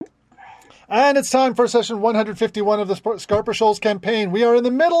And it's time for session 151 of the Scarper Shoals campaign. We are in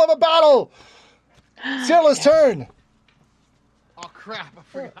the middle of a battle. Sierra's turn. Oh, crap. I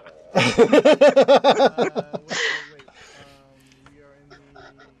forgot. Wait. We are in the...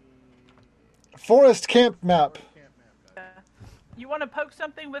 Forest camp map. You want to poke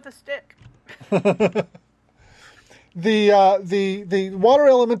something with a stick? The water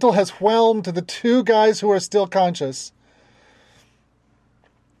elemental has whelmed the two guys who are still conscious.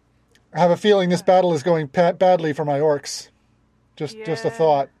 I have a feeling this battle is going badly for my orcs. Just a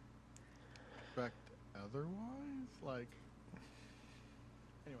thought. Expect otherwise? Like...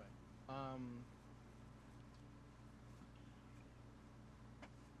 Anyway.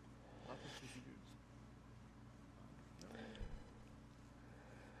 Lots of sneaky dudes. Let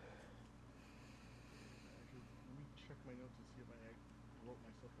me check my notes and see if I wrote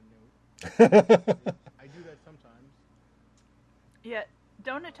myself a note. I do that sometimes. Yeah,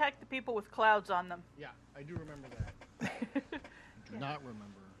 don't attack the people with clouds on them. Yeah, I do remember that. I do not remember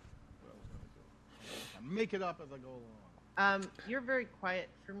what I was going to do. I make it up as I go along. You're very quiet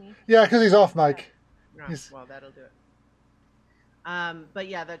for me. Yeah, because he's off mic. No, well, that'll do it. But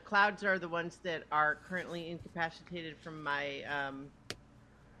yeah, the clouds are the ones that are currently incapacitated from my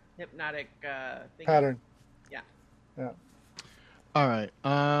hypnotic thing. Pattern. Yeah. Yeah. All right.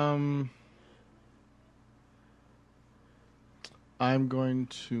 I'm going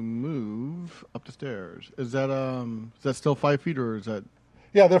to move up the stairs. Is that still 5 feet, or is that?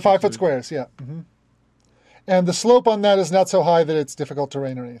 Yeah, they're 5-foot squares. Yeah. Mm-hmm. And the slope on that is not so high that it's difficult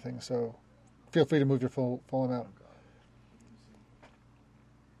terrain or anything. So, feel free to move your full amount.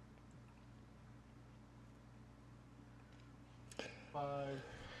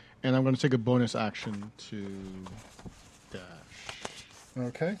 And I'm going to take a bonus action to dash.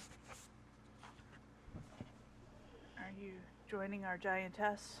 Okay. Are you joining our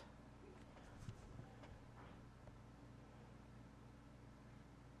giantess?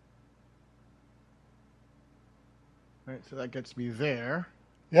 All right, so that gets me there.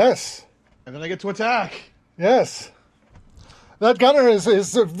 Yes. And then I get to attack. Yes. That gunner is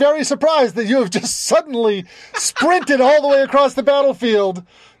very surprised that you have just suddenly sprinted all the way across the battlefield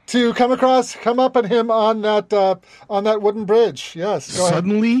to come up at him on that wooden bridge. Yes. Go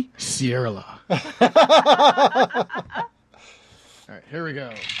Suddenly, ahead. Sierra. All right, here we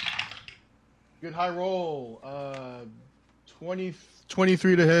go. Good high roll.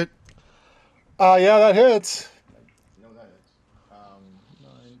 23 to hit. Yeah, that hits. No, that hits.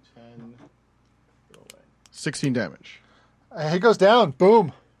 9, 10. Go away. 16 damage. He goes down.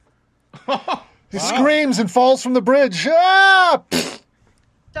 Boom. He screams and falls from the bridge. Ah!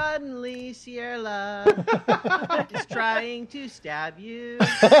 Suddenly, Sierra is trying to stab you.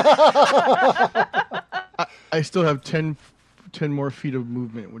 I still have 10 more feet of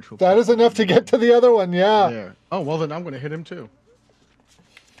movement, which will... That is enough to get to the other one, yeah. There. Oh, well, then I'm going to hit him, too.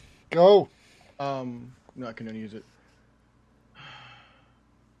 Go. No, I can only use it.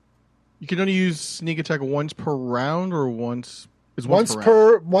 You can only use sneak attack once per round, or once... Once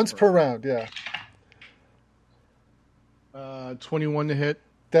per round, yeah. 21 to hit.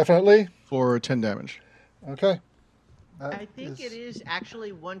 Definitely. For 10 damage. Okay. I think it is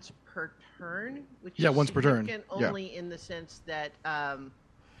actually once per turn, which is once per turn. Only in the sense that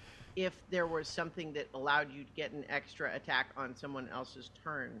if there was something that allowed you to get an extra attack on someone else's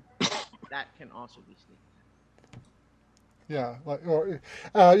turn, that can also be sneak. Yeah,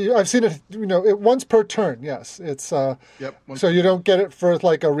 I've seen it. Once per turn. Yes, it's. So you don't get it for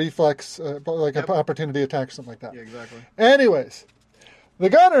like a reflex, an opportunity attack, or something like that. Yeah, exactly. Anyways, the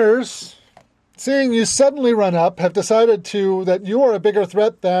gunners, seeing you suddenly run up, have decided that you are a bigger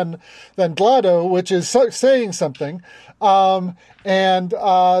threat than Glado, which is saying something. The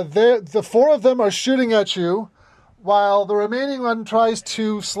 4 of them are shooting at you, while the remaining one tries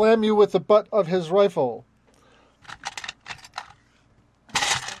to slam you with the butt of his rifle.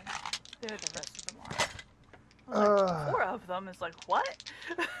 There the rest of them are. 4 of them is like, what?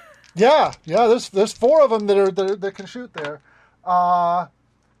 Yeah. There's 4 of them that can shoot there. A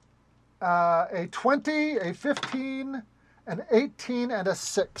 20, a 15, an 18, and a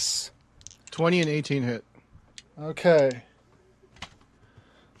 6. 20 and 18 hit. Okay.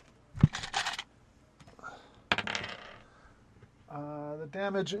 The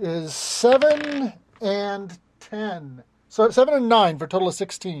damage is 7 and 10. So 7 and 9 for a total of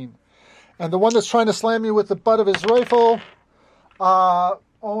 16. And the one that's trying to slam you with the butt of his rifle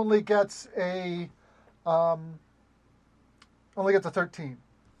only gets a 13.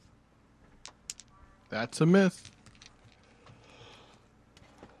 That's a myth.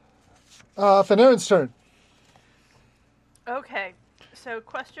 Fanarin's turn. Okay, So,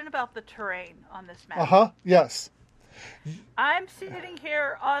 question about the terrain on this map. Yes. I'm sitting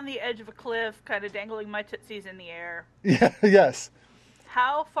here on the edge of a cliff, kind of dangling my tootsies in the air. Yeah. Yes.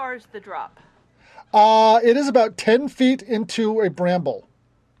 How far is the drop? It is about 10 feet into a bramble.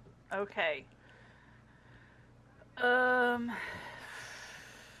 Okay. Because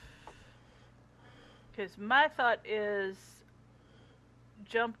my thought is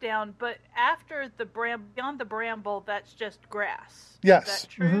jump down, but after the beyond the bramble, that's just grass. Yes. Is that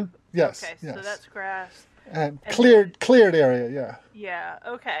true? Mm-hmm. Yes. Okay, yes. so that's grass. And cleared area, yeah. Yeah,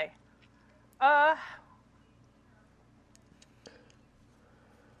 okay. I'm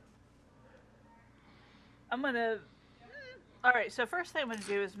gonna... Alright, so first thing I'm gonna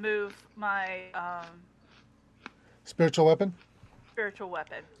do is move my Spiritual weapon? spiritual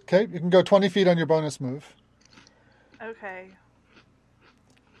weapon. Okay, you can go 20 feet on your bonus move. Okay.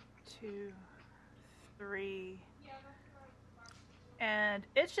 2, 3. And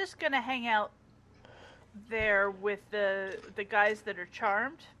it's just gonna hang out there with the guys that are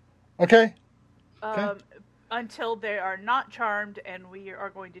charmed. Okay. Until they are not charmed and we are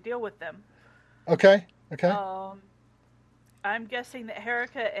going to deal with them. Okay. I'm guessing that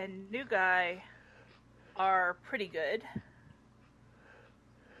Herika and New Guy are pretty good.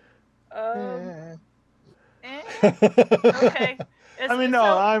 Okay. I mean,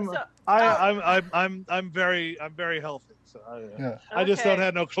 no, I'm very healthy. So I just don't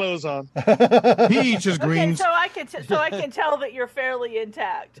have no clothes on. He eats his greens. So I can tell that you're fairly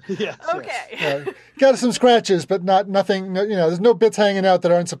intact. Yes. Okay. Yes. Got some scratches, but nothing. There's no bits hanging out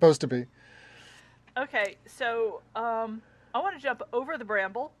that aren't supposed to be. Okay, so I want to jump over the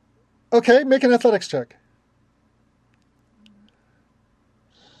bramble. Okay, make an athletics check.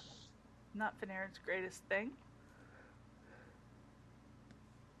 Not Veneran's greatest thing.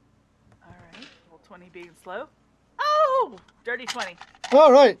 All right, roll 20 being slow. Oh, dirty 20.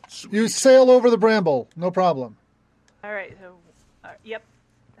 All right, you sail over the bramble, no problem. All right, so yep.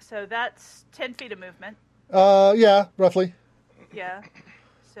 So that's 10 feet of movement. Yeah, roughly. Yeah.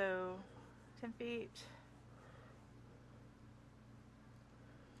 So 10 feet.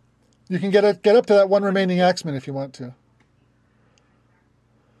 You can get up to that one remaining axeman if you want to.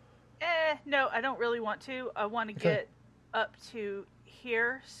 No, I don't really want to. I want to get up to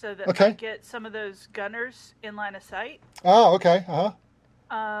here so that Okay. I get some of those gunners in line of sight. Oh, okay.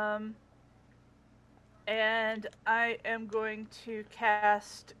 And I am going to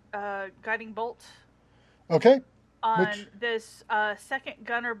cast Guiding Bolt. Okay. On this second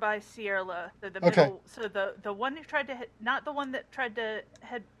gunner by Sierra, so the middle, so the one who tried to hit, not the one that tried to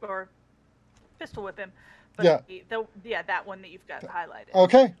head or pistol whip him, but that one that you've got highlighted.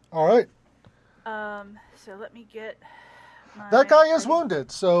 Okay, all right. So let me get that guy is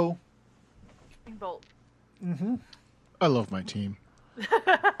wounded, so bolt. Mm-hmm. I love my team.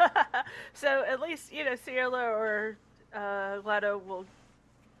 So at least Sierra or Glado will.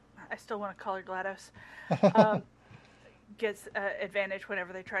 I still want to call her GLaDOS. Gets advantage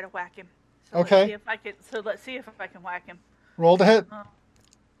whenever they try to whack him. So okay. Let's see if I can whack him. Roll to hit.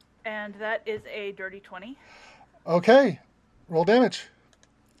 And that is a dirty 20. Okay. Roll damage.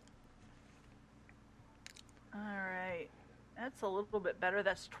 All right. That's a little bit better.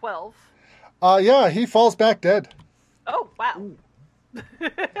 That's 12. Yeah, he falls back dead. Oh, wow.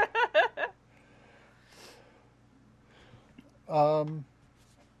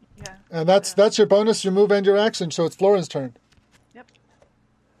 Yeah. And that's your bonus, your move, and your action. So it's Florin's turn. Yep.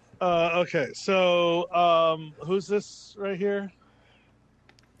 Okay. So who's this right here?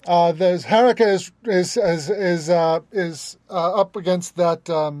 There's Herika is up against that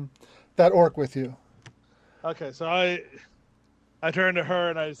orc with you. Okay. So I turn to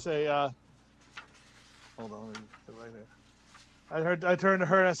her and I say, hold on, right here. I turn to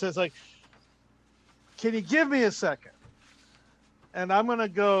her and I says like, can you give me a second? And I'm gonna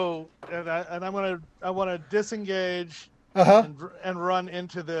go, and I want to disengage and run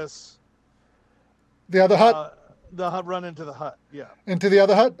into this. The other hut. Run into the hut. Yeah. Into the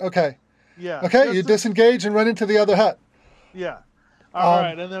other hut. Okay. Yeah. Okay, you disengage and run into the other hut. Yeah. All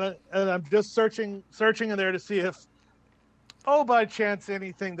right, and then I'm just searching in there to see if, by chance,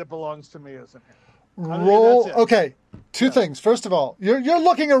 anything that belongs to me is in here. Roll. Okay. Two things. First of all, you're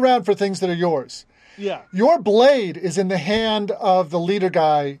looking around for things that are yours. Yeah. Your blade is in the hand of the leader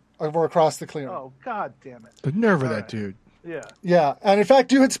guy over across the clearing. Oh, God damn it. The nerve of that dude. Yeah. Yeah. And in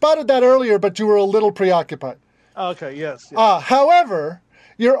fact, you had spotted that earlier, but you were a little preoccupied. Okay, yes. However,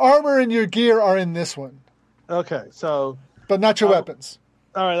 your armor and your gear are in this one. Okay, so... But not your weapons.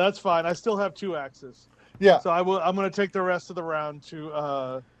 All right, that's fine. I still have 2 axes. Yeah. So I'm going to take the rest of the round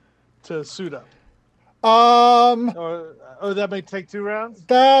to suit up. Or that may take 2 rounds?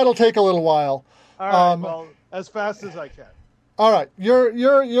 That'll take a little while. All right, well, as fast as I can. All right,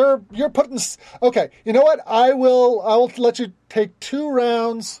 you're putting. Okay, you know what? I will let you take 2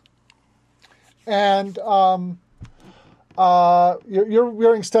 rounds, and you're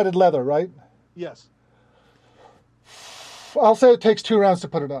wearing studded leather, right? Yes. I'll say it takes 2 rounds to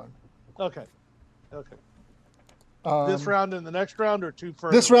put it on. Okay. This round and the next round, or 2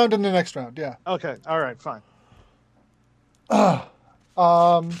 further? This round and the next round, yeah. Okay. All right. Fine.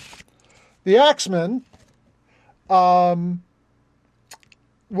 The Axeman will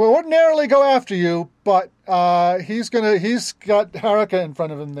ordinarily go after you, but he's got Haruka in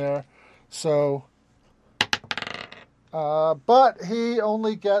front of him there, so. But he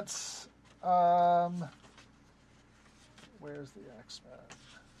only gets. Where's the Axeman?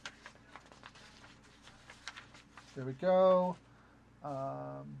 There we go.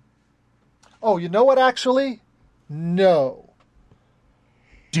 Oh, you know what? Actually, no.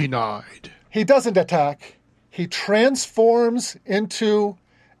 Denied. He doesn't attack. He transforms into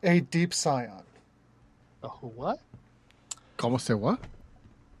a deep scion. Oh, what? ¿Cómo se what?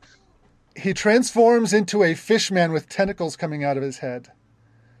 He transforms into a fishman with tentacles coming out of his head.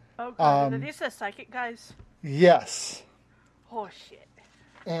 Oh, God. Are these the psychic guys? Yes. Oh, shit.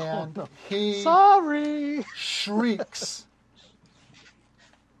 And he Sorry. shrieks.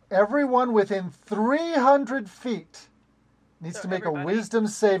 Everyone within 300 feet needs to make a wisdom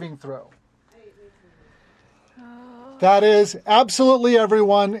saving throw. That is absolutely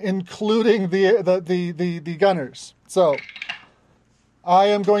everyone, including the gunners. So I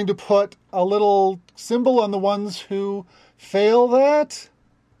am going to put a little symbol on the ones who fail that.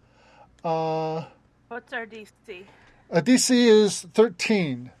 What's our DC? A DC is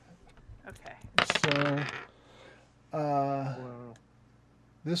 13. Okay. So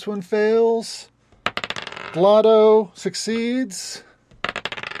this one fails. Blotto succeeds.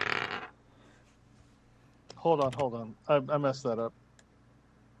 Hold on. I messed that up.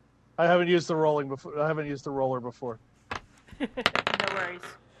 I haven't used the roller before. No worries.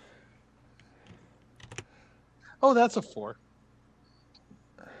 Oh, that's a 4.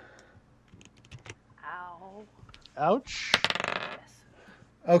 Ow. Ouch. Yes.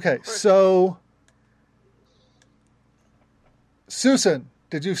 Okay, so Susan,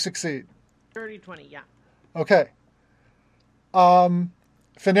 did you succeed? 30-20, yeah. Okay.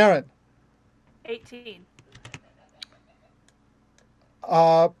 Fanarin. 18.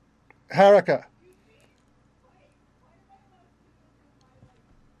 Haruka.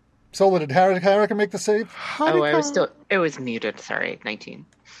 Sola, did Haruka make the save? It was muted. Sorry, 19.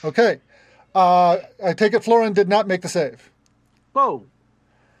 Okay. I take it Florin did not make the save. Whoa.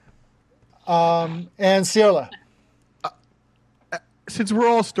 And Sierra. Since we're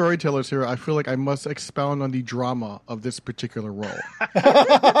all storytellers here, I feel like I must expound on the drama of this particular role.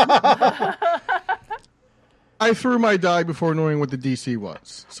 I threw my die before knowing what the DC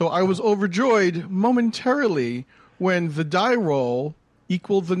was. So I was overjoyed momentarily when the die roll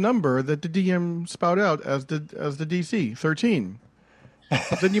equaled the number that the DM spout out as the DC, 13.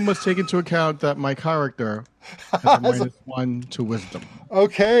 But then you must take into account that my character has a -1 to wisdom.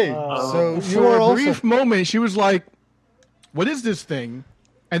 Okay. So you For are a also... brief moment, she was like, what is this thing?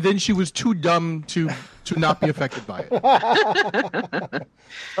 And then she was too dumb to not be affected by it.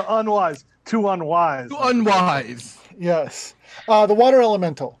 Unwise. Too unwise. Too unwise. Yes. The water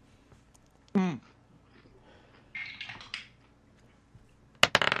elemental. Yeah,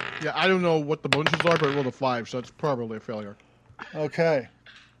 I don't know what the bonuses are, but I rolled a 5, so that's probably a failure. Okay.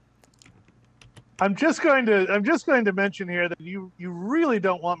 I'm just going to mention here that you really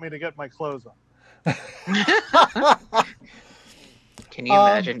don't want me to get my clothes on. Can you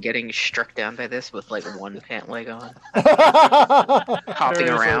imagine getting struck down by this with like one pant leg on? Hopping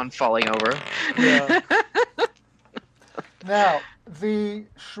around, falling over. Yeah. Now, the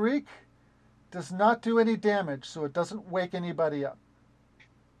shriek does not do any damage, so it doesn't wake anybody up.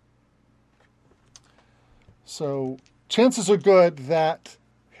 So chances are good that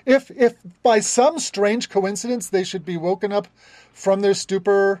if by some strange coincidence they should be woken up from their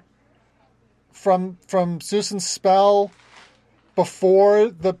stupor from Susan's spell before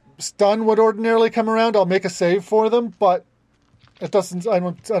the stun would ordinarily come around, I'll make a save for them, but it doesn't. I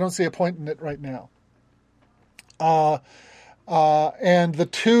don't see a point in it right now. And the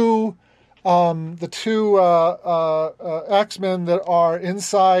two axemen that are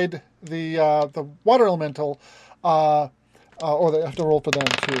inside the water elemental, or they have to roll for them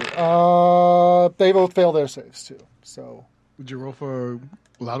too. They both fail their saves too. So. Did you roll for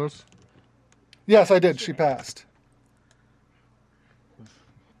Lados? Yes, I did. She passed.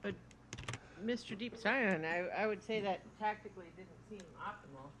 Mr. Deep Stein, I would say that tactically didn't seem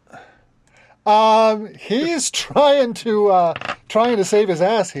optimal. He's trying to save his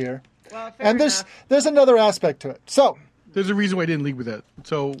ass here. Well, and there's another aspect to it. So there's a reason why I didn't lead with that.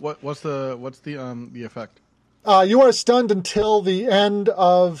 So what's the effect? You are stunned until the end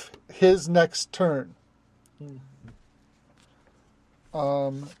of his next turn.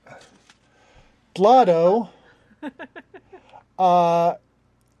 Blotto.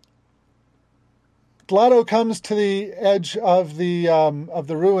 Blotto comes to the edge of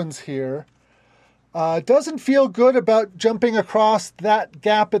the ruins here. Doesn't feel good about jumping across that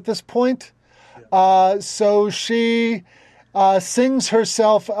gap at this point. So she sings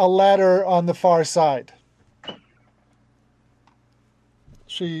herself a ladder on the far side.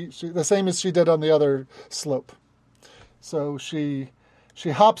 She the same as she did on the other slope. So she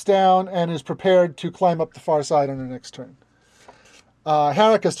hops down and is prepared to climb up the far side on her next turn.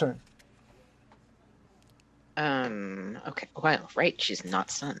 Harika's turn. Okay. Well, right. She's not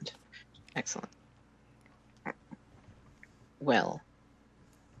stunned. Excellent. Well,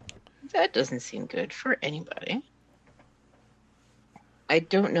 that doesn't seem good for anybody. I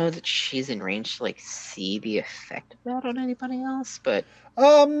don't know that she's in range to see the effect of that on anybody else, but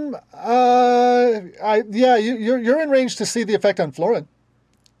you're in range to see the effect on Florin.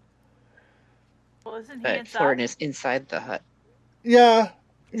 Well, isn't he but inside? Florin is inside the hut. Yeah,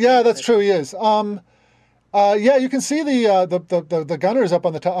 that's true. He is. You can see the gunners up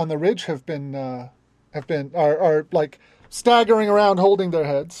on the ridge are like staggering around, holding their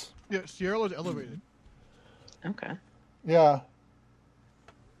heads. Yeah, Sierra's elevated. Okay. Yeah.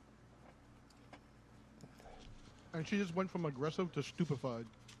 And she just went from aggressive to stupefied.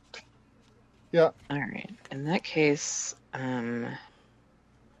 Yeah. All right. In that case, my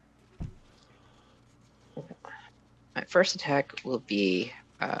first attack will be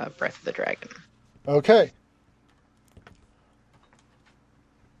Breath of the Dragon. Okay.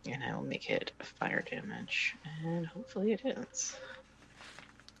 And I will make it fire damage. And hopefully it hits.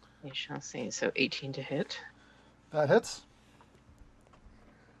 We shall see. So 18 to hit. That hits.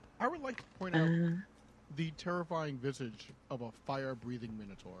 I would like to point out the terrifying visage of a fire-breathing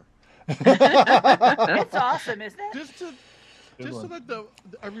minotaur. It's awesome, isn't it? Just so that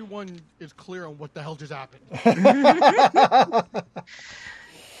everyone is clear on what the hell just happened.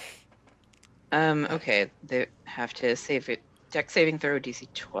 Okay, they have to save it. Dex saving throw DC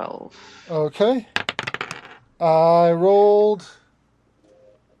 12. Okay. I rolled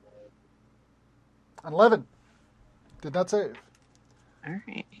an 11. Did not save. All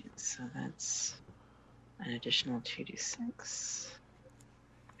right, so that's an additional 2d6.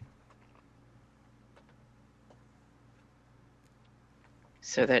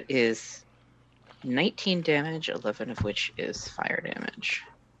 So that is 19 damage, 11 of which is fire damage.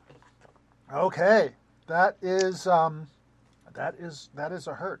 Okay, that is a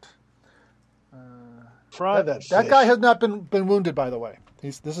hurt. Fry that guy has not been wounded, by the way.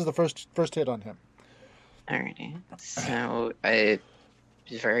 This is the first hit on him. Alrighty, so it's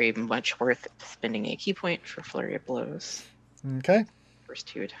very much worth spending a key point for Flurry of Blows. Okay. First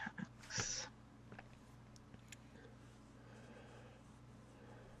two attacks.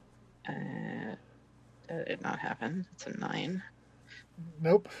 That did not happen. It's a 9.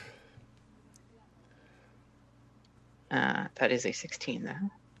 Nope. That is a 16,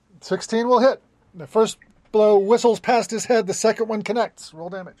 though. 16 will hit. The first blow whistles past his head. The second one connects. Roll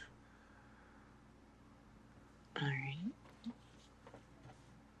damage. All right.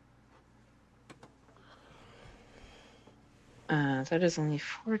 That is only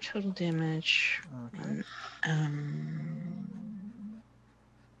 4 total damage. Okay.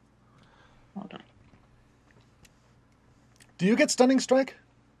 Hold on. Do you get stunning strike?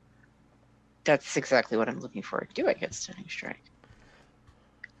 That's exactly what I'm looking for. Do I get Stunning Strike?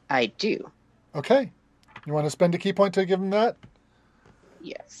 I do. Okay. You want to spend a key point to give him that?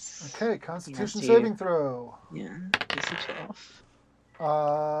 Yes. Okay, Constitution saving throw. Yeah, DC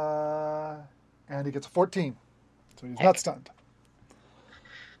 12. And he gets a 14. So he's not stunned.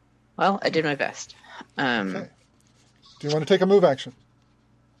 Well, I did my best. Okay. Do you want to take a move action?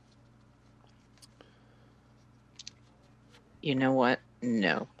 You know what?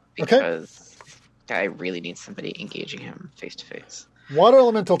 No. Because I really need somebody engaging him face to face. Water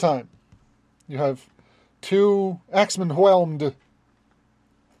elemental time. You have 2 axemen whelmed.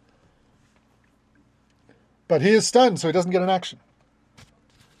 But he is stunned, so he doesn't get an action.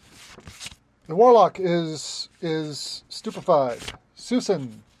 The warlock is stupefied.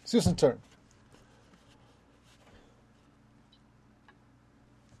 Susan's turn.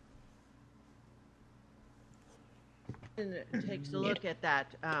 And it takes a look at that.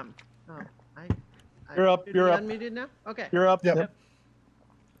 You're up. You're unmuted now. Okay. You're up. Yep.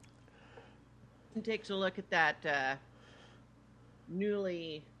 And takes a look at that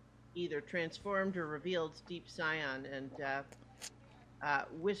newly either transformed or revealed Deep Scion and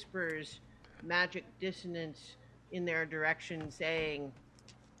whispers magic dissonance in their direction, saying,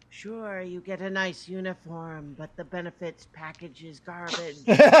 "Sure, you get a nice uniform, but the benefits package is garbage."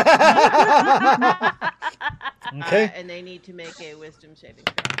 Okay. And they need to make a wisdom saving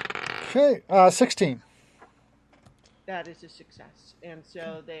throw. Okay. 16. That is a success. And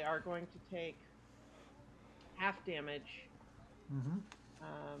so they are going to take half damage. Mm-hmm.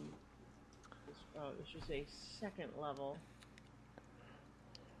 This is a second level.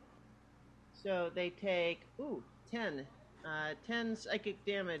 So they take 10 psychic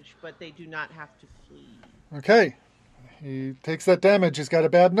damage, but they do not have to flee. Okay. He takes that damage. He's got a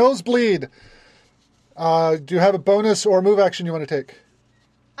bad nosebleed. Do you have a bonus or move action you want to take?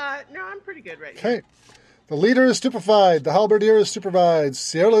 No, I'm pretty good right now. Okay. The leader is stupefied. The halberdier is stupefied.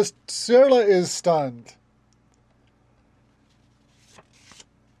 Sierra is stunned.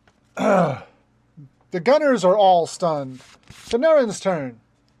 The gunners are all stunned. Panarin's turn.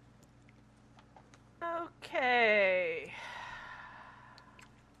 Okay.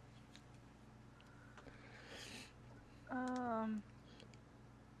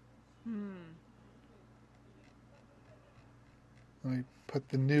 Let me put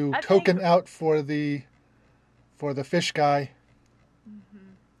the new token out for the fish guy.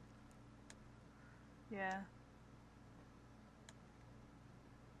 Mm-hmm. Yeah.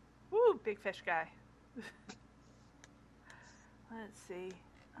 Woo, big fish guy. Let's see.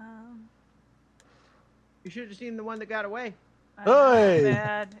 You should have seen the one that got away. Hey!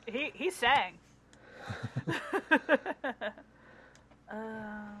 Man, he sang.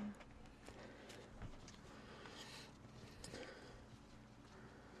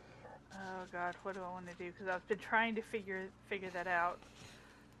 Oh God, what do I want to do? Because I've been trying to figure that out.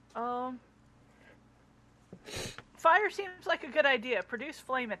 Fire seems like a good idea. Produce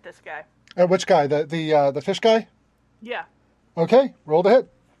flame at this guy. Which guy? The fish guy? Yeah. Okay, roll to hit.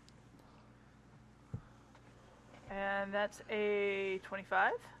 And that's a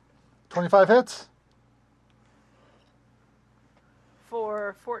 25. 25 hits.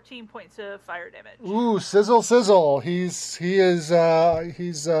 For 14 points of fire damage. Ooh, sizzle, sizzle. There's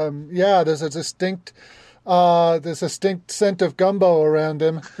a distinct scent of gumbo around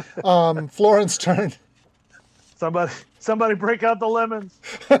him. Florence' turn. Somebody break out the lemons.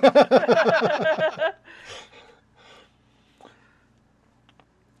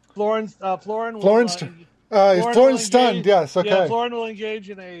 Florence stunned. Yes. Okay. Yeah, Florin will engage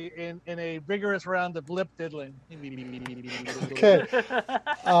in a vigorous round of lip diddling. Okay.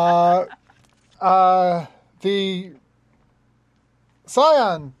 The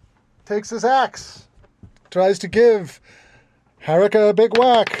Scion takes his axe, tries to give Harika a big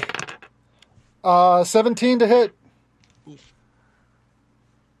whack. 17 to hit.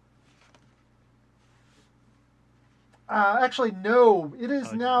 Actually, no. It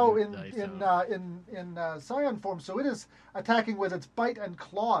is now in Scion form, so it is attacking with its bite and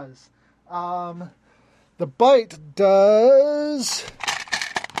claws. The bite does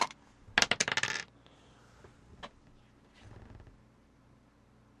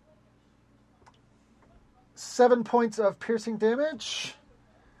 7 points of piercing damage,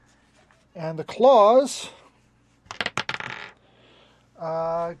 and the claws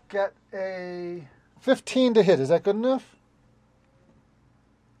get a 15 to hit. Is that good enough?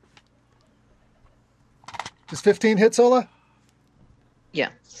 Does 15 hit, Sola?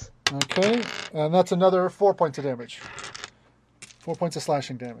 Yes. Okay, and that's another 4 points of damage. 4 points of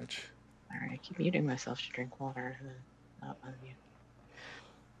slashing damage. All right, I keep muting myself to drink water and then not unmute.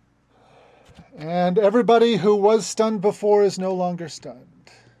 And everybody who was stunned before is no longer stunned.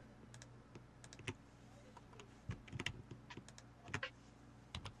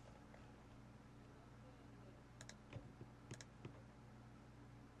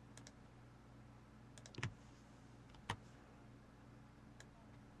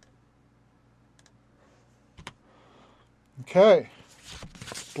 Okay.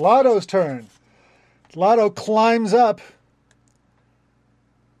 Lotto's turn. Lotto climbs up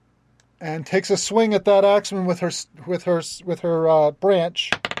and takes a swing at that axeman with her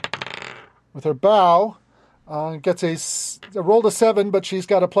branch, with her bow. Gets a rolled a 7, but she's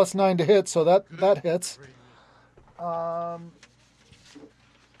got a +9 to hit, so that hits.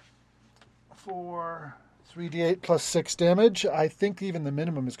 For 3d8 plus 6 damage. I think even the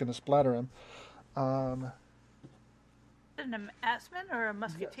minimum is going to splatter him. An axeman or a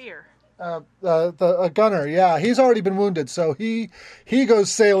musketeer? A gunner, yeah, he's already been wounded, so he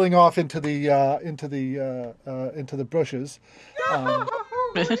goes sailing off into the bushes. Oh,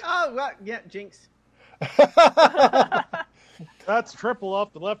 well, yeah, jinx. That's triple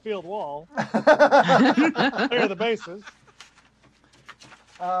off the left field wall. Clear the bases.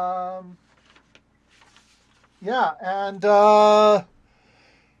 Yeah, and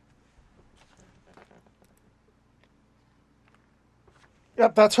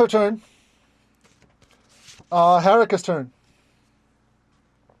yep, that's her turn. Harika's turn.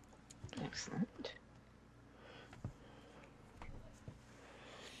 Excellent.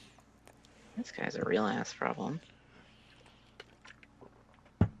 This guy's a real ass problem.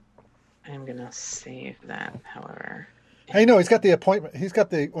 I'm gonna save that, however. Hey, no, he's got the appointment. He's got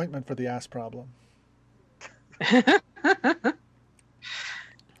the ointment for the ass problem.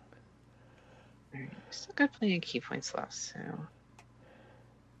 Still got plenty of key points left, so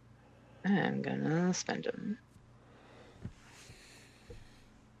I'm gonna spend them.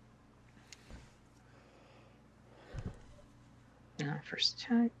 First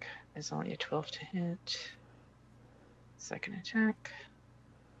attack is only a 12 to hit. Second attack.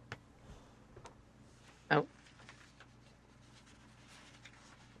 Oh.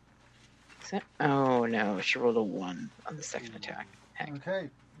 Oh no, she rolled a 1 on the second attack. Heck. Okay.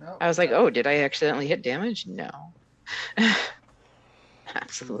 No. I was like, oh, did I accidentally hit damage? No.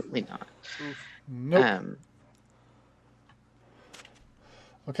 Absolutely not. Nope.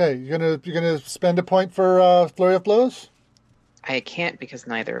 Okay, you're gonna spend a point for flurry of blows. I can't because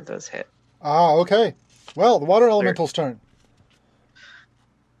neither of those hit. Ah, okay. Well, the water elemental's turn.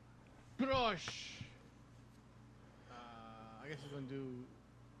 Brush. I guess he's gonna do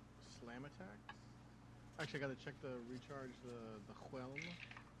slam attack. Actually, I gotta check the recharge the whelm.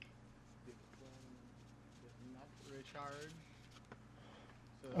 The whelm is not recharged.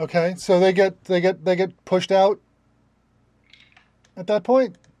 So Okay, so they get pushed out at that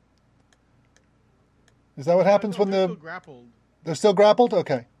point. Is that what happens when they're still grappled. They're still grappled?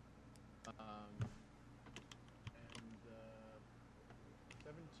 Okay. And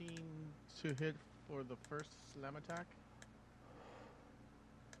 17 to hit for the first slam attack,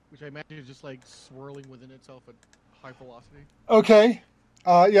 which I imagine is just like swirling within itself at high velocity. Okay.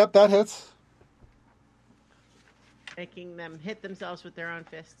 Yep, that hits. Making them hit themselves with their own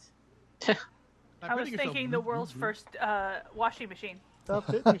fists. I was thinking the world's first washing machine. Stop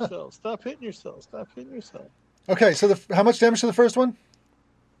hitting yourself. Stop hitting yourself. Stop hitting yourself. Okay, so how much damage to the first one?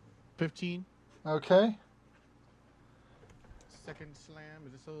 15. Okay. Second slam.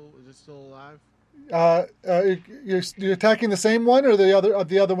 Is it still alive? You're attacking the same one or the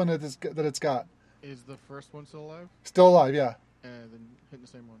other one that it's got? Is the first one still alive? Still alive, yeah. And then hitting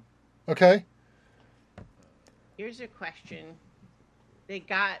the same one. Okay. Here's a question. They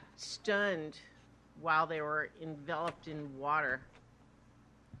got stunned while they were enveloped in water.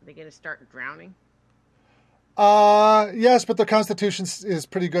 Are they going to start drowning? Yes, but their constitution is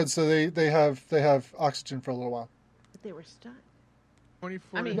pretty good, so they have oxygen for a little while. But they were stunned.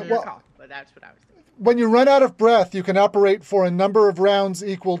 24. I mean, Well, your call, but that's what I was thinking. When you run out of breath, you can operate for a number of rounds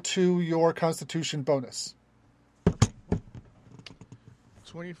equal to your constitution bonus.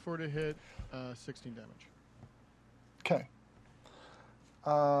 24 to hit, 16 damage. Okay.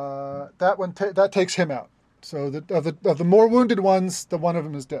 That one that takes him out. So of the more wounded ones, the one of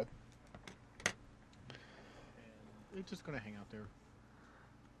them is dead. And it's just gonna hang out there.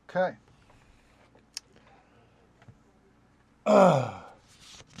 Okay.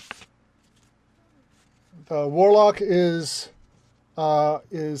 The warlock is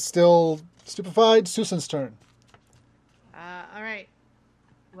still stupefied. Susan's turn. All right.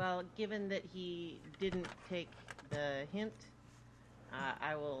 Well, given that he didn't take the hint,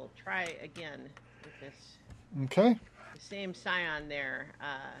 I will try again with this. Okay. The same scion there.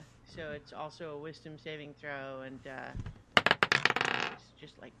 So it's also a wisdom saving throw, and it's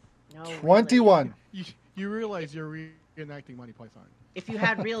just like, no. 21. You realize you're reenacting Monty Python. If you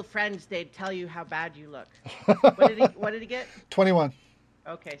had real friends, they'd tell you how bad you look. What did he get? 21.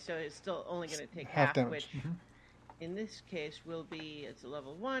 Okay, so it's still only going to take Half half, damage. which in this case will be, it's a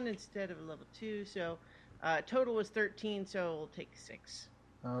level 1 instead of a level 2. So total was 13, so we'll take 6.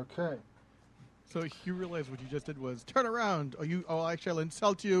 Okay. So you realize what you just did was turn around, or actually I'll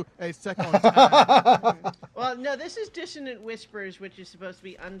insult you a second time. Well, no, this is dissonant whispers, which is supposed to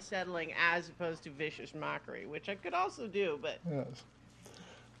be unsettling as opposed to vicious mockery, which I could also do, but Yes.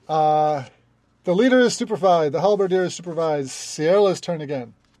 The leader is stupefied. The halberdier is supervised. Sierra's turn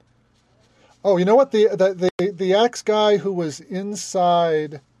again. Oh, you know what? The axe guy who was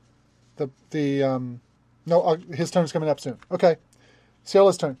inside his turn's coming up soon. Okay.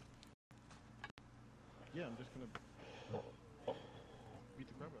 Sierra's turn.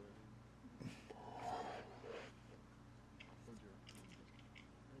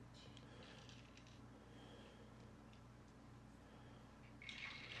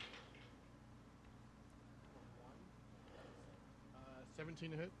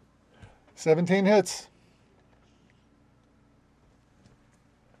 17 to hit. 17 hits.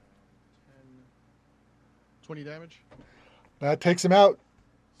 10, 20 damage. That takes him out.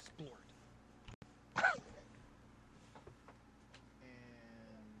 Splort.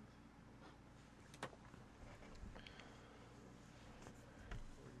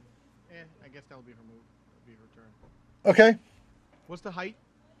 And I guess that'll be her move. That'll be her turn. Okay. What's the height?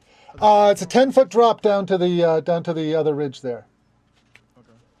 It's a 10-foot drop down to the other ridge there.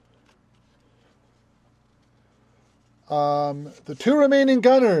 Okay. The two remaining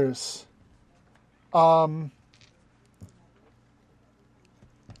gunners look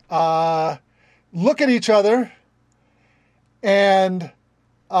at each other and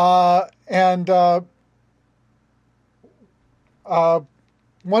one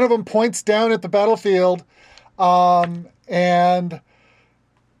of them points down at the battlefield, and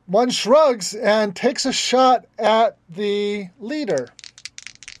one shrugs and takes a shot at the leader.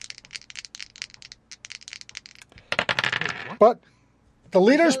 But the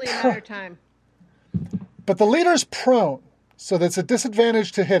leader's It's only a matter of time. But the leader's prone, so that's a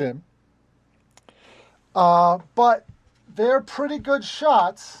disadvantage to hit him. But they're pretty good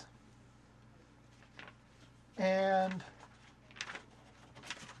shots, and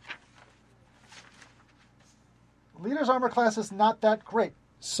leader's armor class is not that great.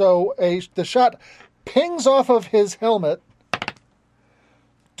 So the shot pings off of his helmet,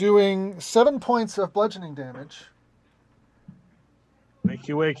 doing 7 points of bludgeoning damage.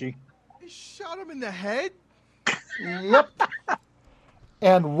 Wakey, wakey. He shot him in the head? Yep.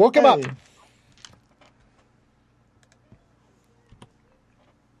 And woke him up.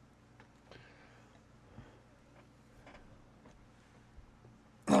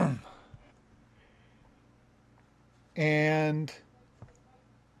 And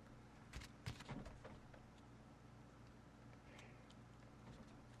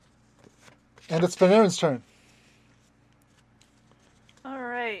it's Veneran's turn. All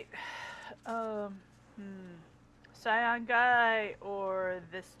right. Scion guy or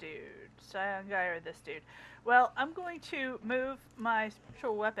this dude? Scion guy or this dude? Well, I'm going to move my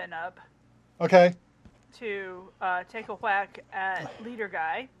special weapon up Okay. to take a whack at leader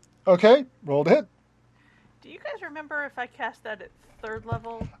guy. Okay. Roll to hit. Do you guys remember if I cast that at 3rd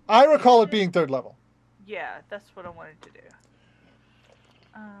level? I recall it being 3rd level. Yeah, that's what I wanted to do.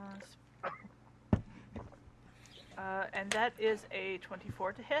 And that is a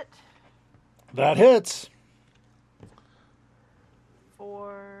 24 to hit. That hits.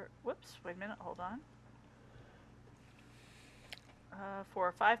 Whoops, wait a minute, hold on.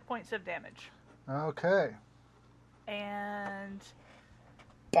 For 5 points of damage. Okay. And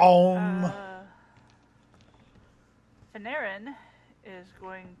Boom. Veneran is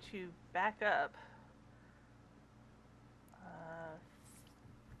going to back up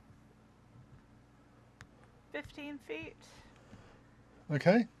 15 feet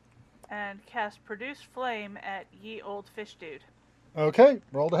Okay. and cast Produce Flame at Ye Old Fish Dude. Okay.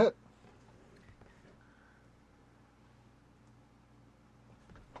 Roll to hit.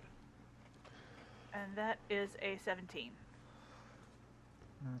 And that is a 17.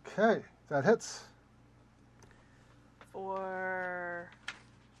 Okay. That hits. For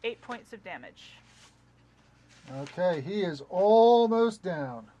 8 points of damage. Okay. He is almost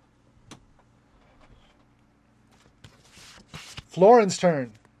down. Florin's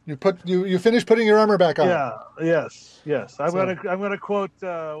turn. You finish putting your armor back on. Yeah. Yes. I'm gonna quote.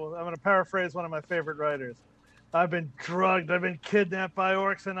 I'm gonna paraphrase one of my favorite writers. I've been drugged. I've been kidnapped by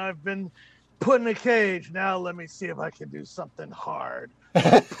orcs, and I've been put in a cage. Now let me see if I can do something hard.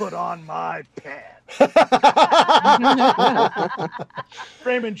 Put on my pants.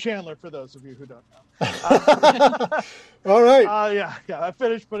 Raymond Chandler, for those of you who don't know. All right. Yeah. I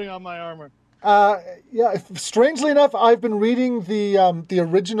finished putting on my armor. Strangely enough, I've been reading the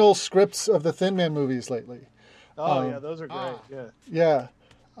original scripts of the Thin Man movies lately. Yeah, those are great. Yeah. Yeah.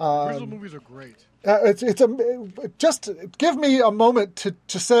 Original movies are great. Just give me a moment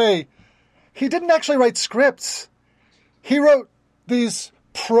to say he didn't actually write scripts. He wrote these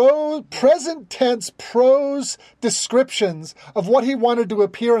present tense prose descriptions of what he wanted to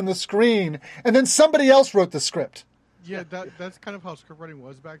appear on the screen, and then somebody else wrote the script. Yeah, that's kind of how script writing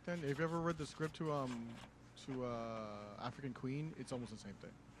was back then. If you ever read the script to African Queen, it's almost the same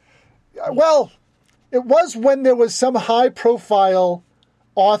thing. Well, it was when there was some high-profile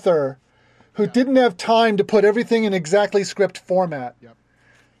author who didn't have time to put everything in exactly script format. Yep.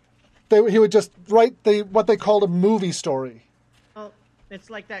 He would just write what they called a movie story. Well, it's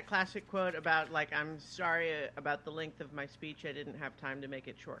like that classic quote about, like, I'm sorry about the length of my speech. I didn't have time to make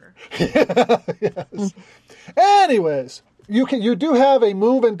it shorter. Yes. Anyways, You do have a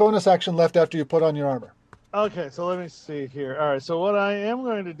move and bonus action left after you put on your armor. Okay, so let me see here. All right, so what I am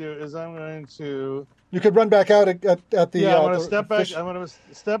going to do is I'm going to. You could run back out at the. Yeah, I'm going to the step back. fish. I'm going to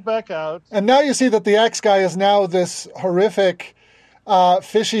step back out. And now you see that the axe guy is now this horrific,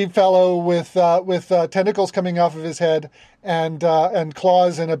 fishy fellow with tentacles coming off of his head and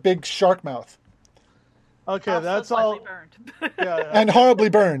claws and a big shark mouth. Okay, Also that's slightly all. burned. Yeah, And horribly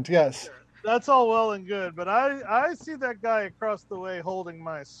burned. Yes. that's all well and good, but I see that guy across the way holding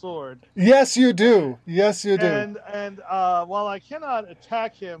my sword. Yes, you do. Yes, you do. And while I cannot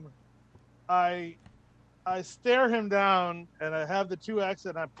attack him, I stare him down, and I have the two axes,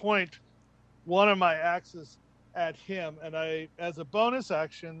 and I point one of my axes at him, and as a bonus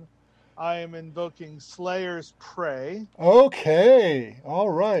action, I am invoking Slayer's Prey. Okay. All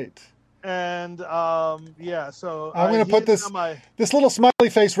right. And so I'm going to put this. This little smiley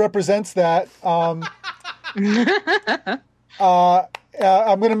face represents that. I'm going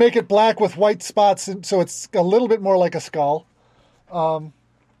to make it black with white spots, so it's a little bit more like a skull. So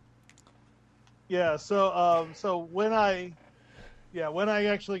when I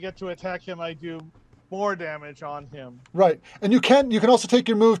actually get to attack him, I do more damage on him. Right, and you can also take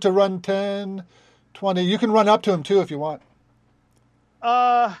your move to run 10, 20. You can run up to him too if you want.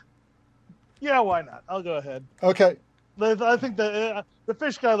 Yeah, why not? I'll go ahead. Okay. I think the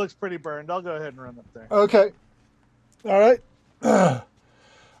fish guy looks pretty burned. I'll go ahead and run up there. Okay. All right.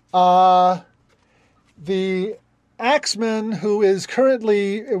 The axeman who is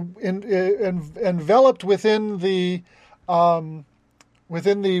currently enveloped within the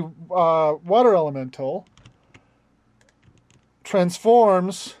water elemental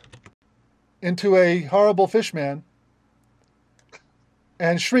transforms into a horrible fishman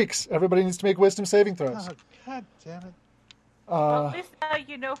and shrieks. Everybody needs to make wisdom saving throws. Oh, God damn it. Well, at least now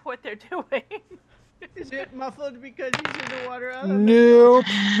you know what they're doing. Is it muffled because he's in the water elemental? Nope.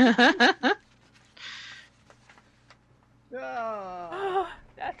 Oh.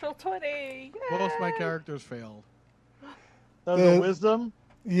 Natural 20. Both my characters failed. That was a wisdom?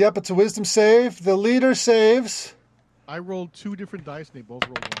 Yep, it's a wisdom save. The leader saves. I rolled 2 different dice and they both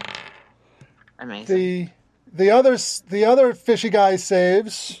rolled 1. Amazing. The other fishy guy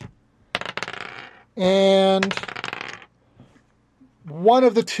saves, and one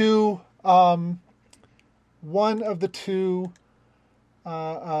of the two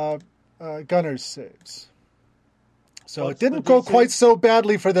gunners saves. So What's it didn't the go DC? quite so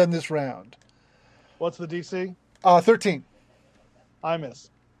badly for them this round. What's the DC? 13. I miss.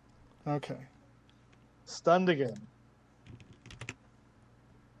 Okay. Stunned again.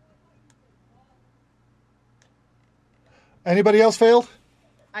 Anybody else failed?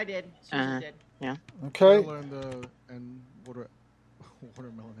 I did. Susan did. Yeah. Okay. And watermelon.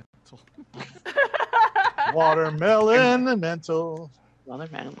 Watermelon mental. Watermelon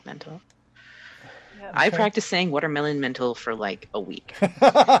mental. Yep. I practiced saying watermelon mental for like a week. And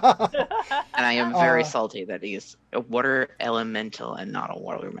I am very salty that he's a water elemental and not a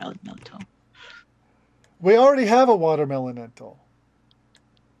watermelon mental. We already have a watermelon mental.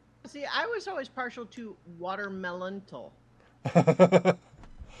 See, I was always partial to watermelontal. And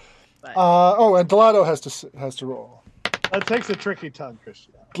Delato has to roll. That takes a tricky tongue,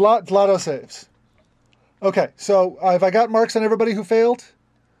 Christian. Delato saves. Okay, so have I got marks on everybody who failed?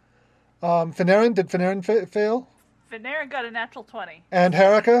 Fanarin, did Fanarin fail? Venerin got a natural 20. And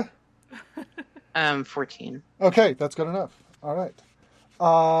Harika? 14. Okay, that's good enough. All right.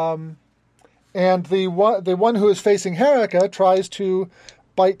 And the one who is facing Harika tries to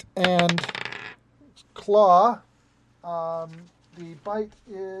bite and claw. The bite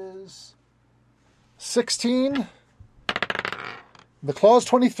is 16. The claw is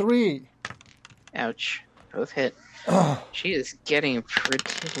 23. Ouch. Both hit. She is getting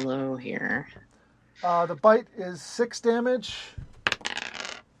pretty low here. The bite is 6 damage.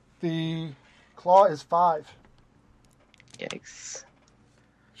 The claw is 5. Yikes.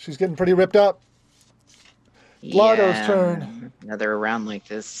 She's getting pretty ripped up. Dlato's turn. Another round like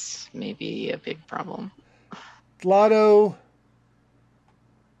this may be a big problem. Dlato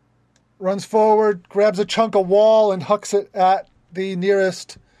runs forward, grabs a chunk of wall, and hucks it at the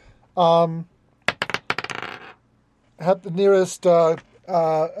nearest gunner.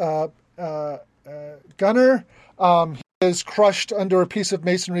 He is crushed under a piece of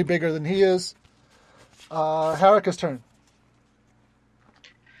masonry bigger than he is. Harika's turn.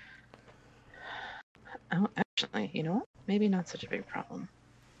 Oh, actually, you know what? Maybe not such a big problem.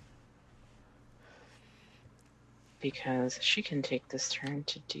 Because she can take this turn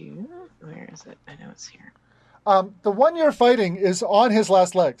to do... Where is it? I know it's here. The one you're fighting is on his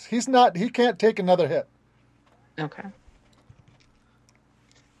last legs. He can't take another hit. Okay.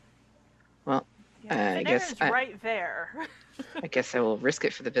 I guess There's right there. I guess I will risk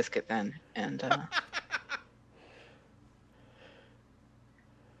it for the biscuit then, and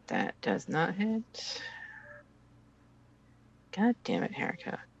that does not hit. God damn it,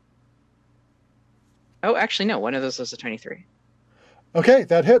 Harika. Oh, actually, no. One of those was a 23. Okay,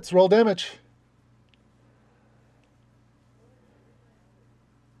 that hits. Roll damage.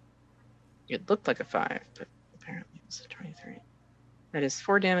 It looked like a 5, but apparently it was a 23. That is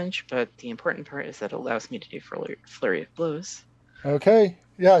 4 damage, but the important part is that it allows me to do flurry of blows. Okay.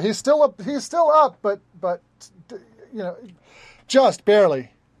 Yeah, he's still up. He's still up, but just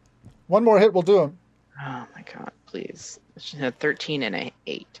barely. One more hit will do him. Oh my god! Please, it should have 13 and an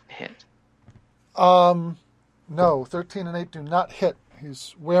 8 hit. No, 13 and 8 do not hit.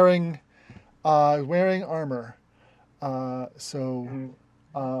 He's wearing armor.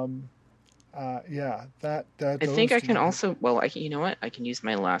 Yeah, that. I think I can also. Well, you know what? I can use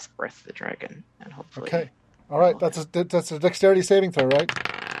my last breath of the dragon, and hopefully. Okay. All right. That's a dexterity saving throw, right?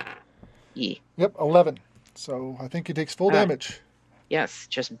 E. Yep, 11. So I think he takes full damage. Yes,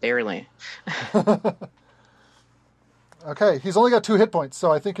 just barely. Okay, he's only got 2 hit points,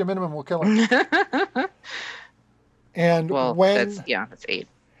 so I think your minimum will kill him. And that's 8.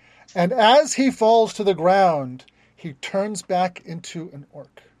 And as he falls to the ground, he turns back into an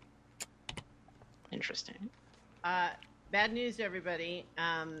orc. Interesting. Bad news, everybody.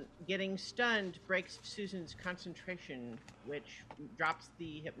 Getting stunned breaks Susan's concentration, which drops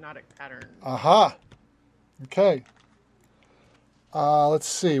the hypnotic pattern. Aha. Okay. Let's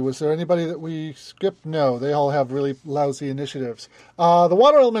see. Was there anybody that we skipped? No, they all have really lousy initiatives. The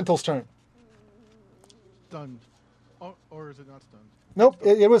water elemental's turn. Stunned. Oh, or is it not stunned? Nope,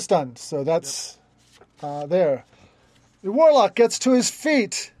 it was stunned. So that's there. The warlock gets to his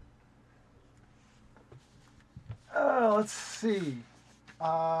feet. Let's see.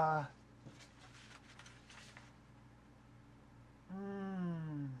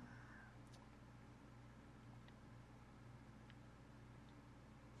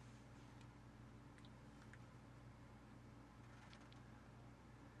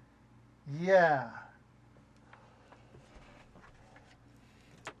 Yeah.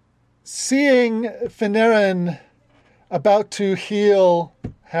 Seeing Finerin about to heal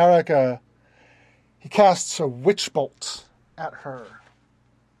Harika, he casts a witch bolt at her.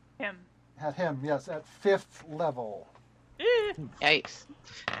 Him. At him, yes, at 5th level. Yikes.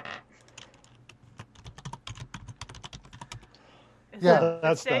 Is Yeah, that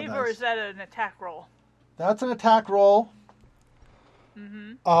that's a save not or nice. is that an attack roll? That's an attack roll.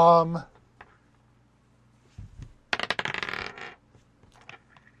 Mm-hmm.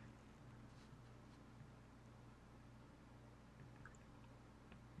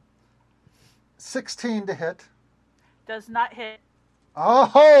 16 to hit. Does not hit.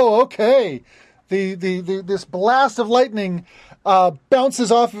 Oh, okay. This blast of lightning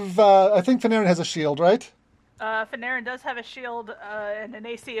bounces off of. I think Finerin has a shield, right? Finerin does have a shield and an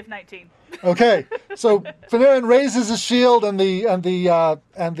AC of 19. Okay, so Finerin raises his shield, and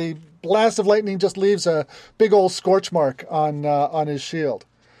the blast of lightning just leaves a big old scorch mark on his shield.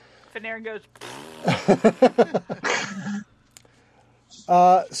 Finerin goes.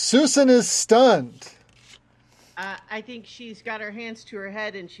 Susan is stunned. I think she's got her hands to her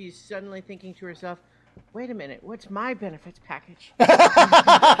head, and she's suddenly thinking to herself, "Wait a minute, what's my benefits package?"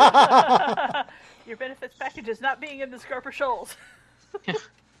 Your benefits package is not being in the Scarper Shoals.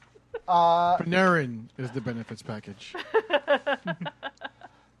 Panarin is the benefits package.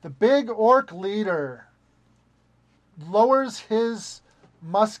 The big orc leader lowers his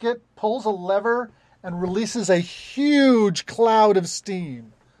musket, pulls a lever, and releases a huge cloud of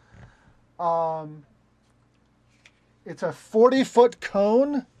steam. It's a 40-foot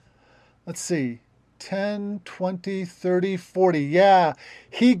cone. Let's see. 10, 20, 30, 40. Yeah.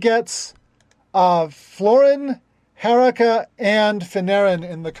 He gets Florin, Harika, and Finerin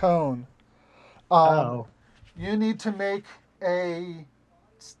in the cone. You need to make a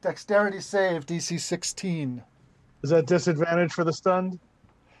dexterity save, DC 16. Is that disadvantage for the stunned?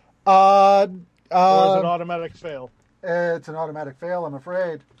 Or Or is it an automatic fail? It's an automatic fail, I'm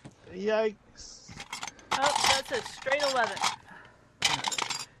afraid. Yikes. Oh, that's a straight 11.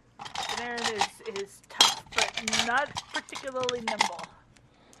 Finerin is tough, but not particularly nimble.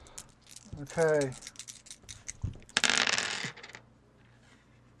 Okay.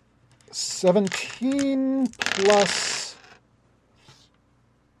 17 plus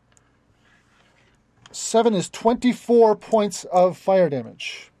 7 is 24 points of fire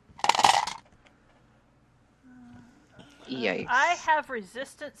damage. Yikes. I have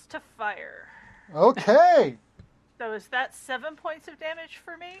resistance to fire. Okay. So is that 7 points of damage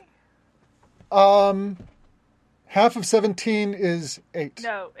for me? Half of 17 is 8.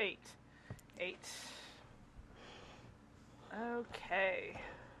 No, 8. 8. Okay.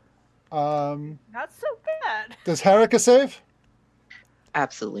 Not so bad. Does Harika save?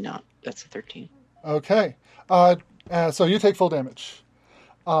 Absolutely not. That's a 13. Okay. So you take full damage.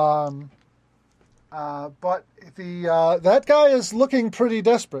 But that guy is looking pretty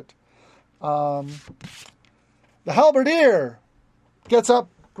desperate. The halberdier gets up,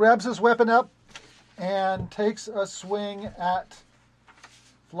 grabs his weapon up, and takes a swing at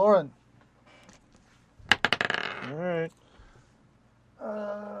Florin. All right.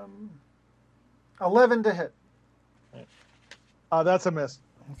 11 to hit. That's a miss.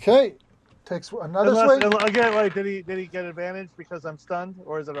 Okay. Takes another swing. Again, like, did he get advantage because I'm stunned,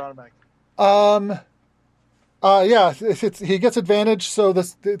 or is it automatic? Yeah, he gets advantage, so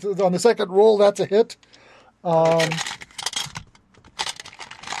on the second roll, that's a hit.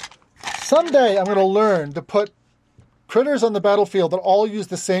 Someday I'm going to learn to put critters on the battlefield that all use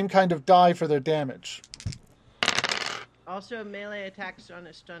the same kind of die for their damage. Also, melee attacks on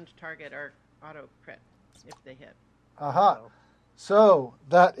a stunned target are auto crit if they hit. Aha. So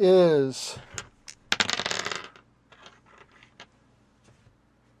that is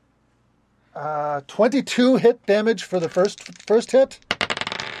 22 hit damage for the first hit.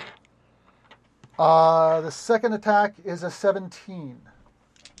 The second attack is a 17.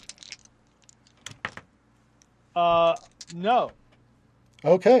 No.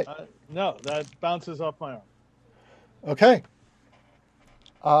 Okay. No, that bounces off my arm. Okay.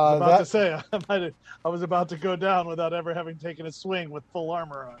 I was about to say I was about to go down without ever having taken a swing with full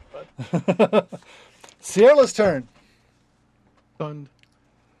armor on. But Sierra's turn. Stunned.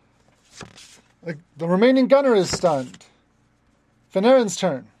 The remaining gunner is stunned. Veneran's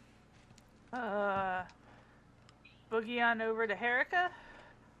turn. Boogie on over to Harika.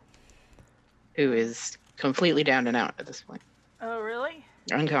 Who is completely down and out at this point. Oh, really?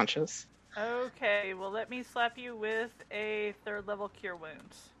 Unconscious. Okay, well, let me slap you with a 3rd level Cure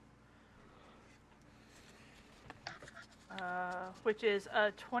Wounds. Which is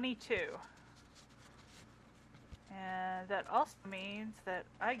a 22. And that also means that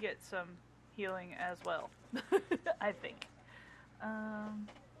I get some healing as well. I think.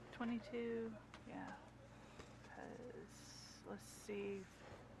 22, yeah. Let's see.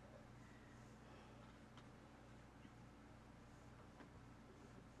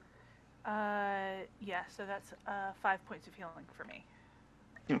 Yeah, so that's 5 points of healing for me.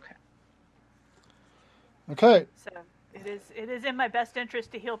 Okay. Okay. So it is in my best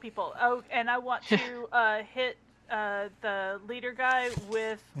interest to heal people. Oh, and I want to hit the leader guy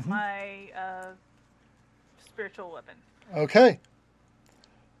with my spiritual weapon. Okay.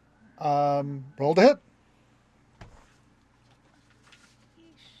 Roll to hit.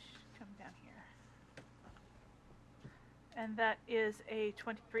 Come down here. And that is a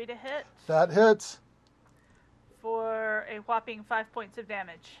 23 to hit. That hits. For a whopping 5 points of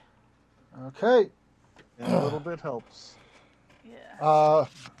damage. Okay. and a little bit helps. Yeah.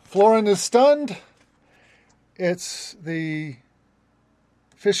 Florin is stunned. It's the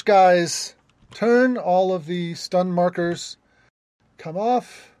fish guy's turn. All of the stun markers come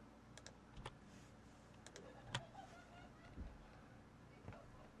off.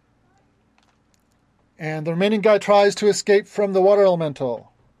 And the remaining guy tries to escape from the water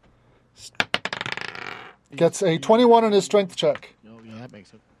elemental. Gets a 21 on his strength check. Oh, yeah, that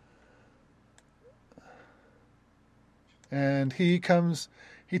makes it. And he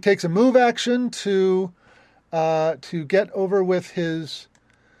takes a move action to get over with his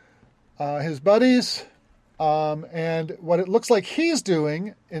buddies. And what it looks like he's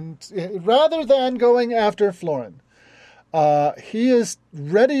doing, rather than going after Florin, he is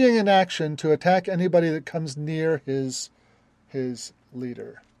readying an action to attack anybody that comes near his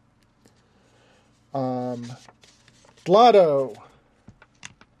leader. Glado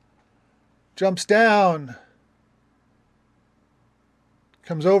jumps down,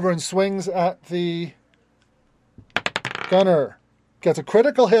 comes over and swings at the gunner, gets a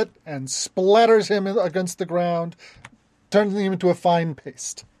critical hit and splatters him against the ground, turning him into a fine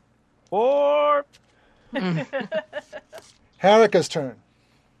paste. Or Harika's turn.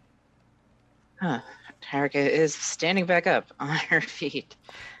 Harika is standing back up on her feet.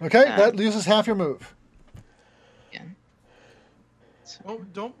 Okay, that loses half your move. Yeah. So, Oh,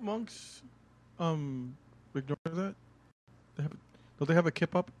 don't monks ignore that? Don't they have a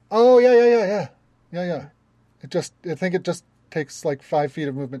kip up? Oh, yeah. I think it just takes like 5 feet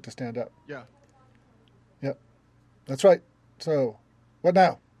of movement to stand up. Yeah. Yep, that's right. So, what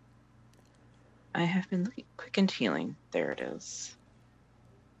now? I have been looking quick and healing. There it is.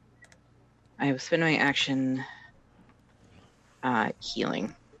 I will spend my action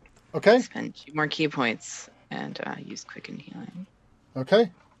healing. Okay. Spend 2 more key points and use quicken healing. Okay.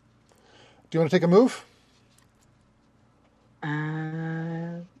 Do you want to take a move?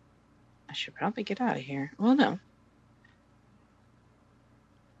 I should probably get out of here. Well, no.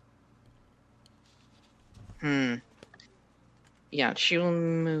 Yeah, she will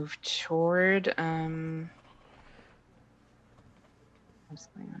move toward. What's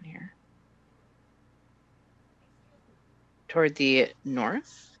going on here? Toward the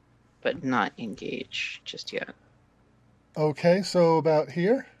north, but not engage just yet. Okay, so about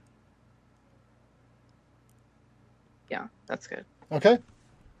here. Yeah, that's good. Okay.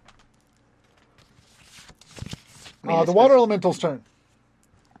 I mean, The water elemental's turn.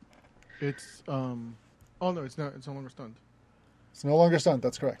 It's oh no, it's not. It's no longer stunned. It's no longer stunned.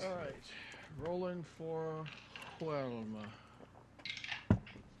 That's correct. All right, rolling for Whelm. That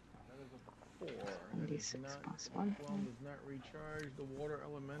is a 4. That is 26 not, plus 1. Whelm does not recharge. The water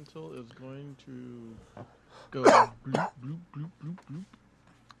elemental is going to go bloop bloop bloop bloop bloop.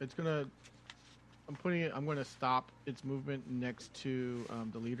 It's gonna. I'm going to stop its movement next to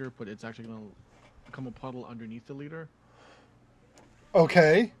the leader, but it's actually going to become a puddle underneath the leader.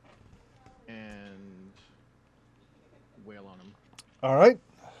 Okay. And wail on him. All right.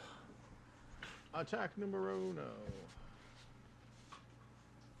 Attack numero uno.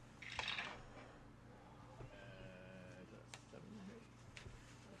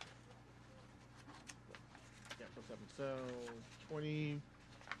 Yeah, plus 7. So 20.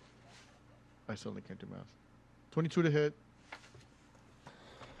 I still can't do math. 22 to hit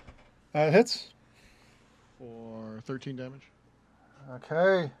It hits. for 13 damage.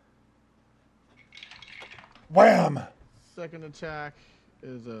 Okay. Wham! Second attack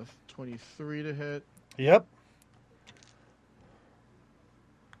is a 23 to hit Yep.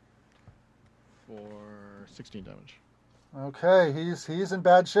 for 16 damage. Okay, he's in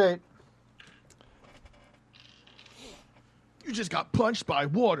bad shape. You just got punched by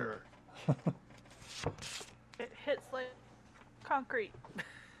water. It hits like concrete.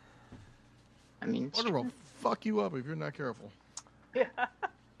 I mean, Water will fuck you up if you're not careful. Yeah.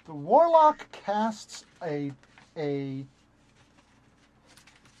 The warlock casts a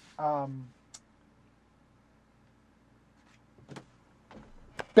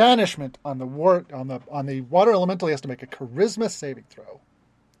banishment on the water elemental. He has to make a charisma saving throw.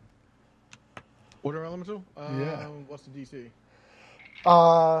 Water elemental? Yeah. What's the DC?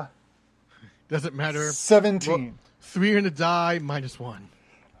 Doesn't matter. 17. 3 in the die, -1.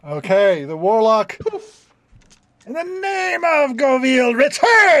 Okay, the warlock. In the name of Govil,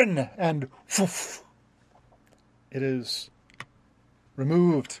 return! And poof, it is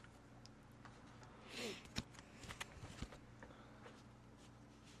removed.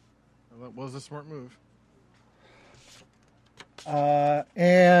 Well, that was a smart move.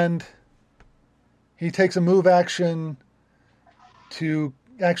 And he takes a move action to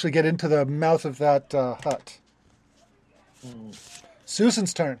actually get into the mouth of that hut.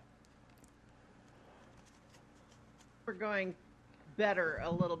 Susan's turn. We're going better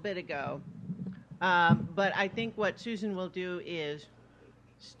a little bit ago. But I think what Susan will do is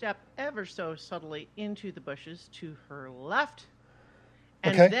step ever so subtly into the bushes to her left.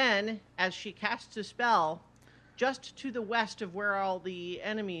 And Okay. then, as she casts a spell, just to the west of where all the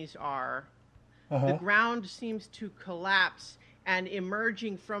enemies are, the ground seems to collapse, and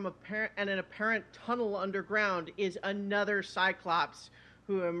emerging from an apparent tunnel underground is another Cyclops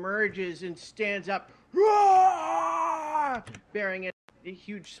who emerges and stands up, bearing a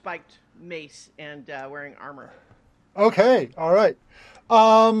huge spiked mace and wearing armor. Okay, all right.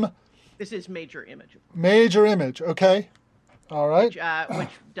 This is major image, of course. Major image, okay. All right. Which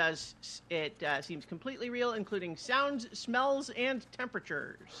does it seems completely real, including sounds, smells, and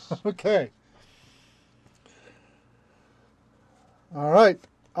temperatures. Okay. All right.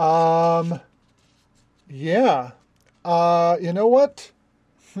 Yeah. You know what?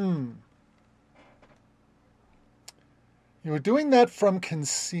 You were doing that from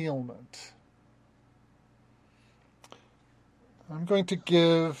concealment. I'm going to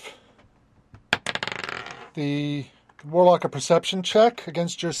give the warlock a perception check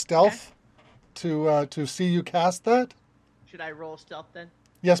against your stealth to see you cast that. Should I roll stealth then?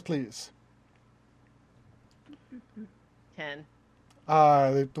 Yes, please. 10.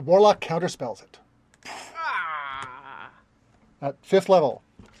 The warlock counterspells it at 5th level.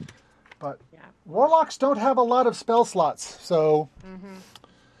 But Yeah. warlocks don't have a lot of spell slots, so...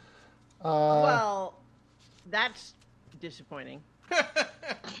 Well, that's disappointing.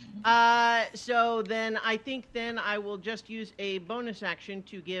 So then I think I will just use a bonus action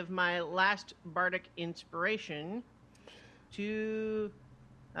to give my last bardic inspiration to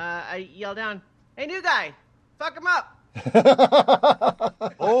I yell down, "Hey, new guy, fuck him up."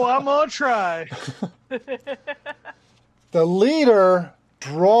 Oh, I'm gonna try. The leader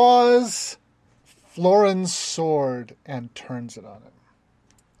draws Florin's sword and turns it on him.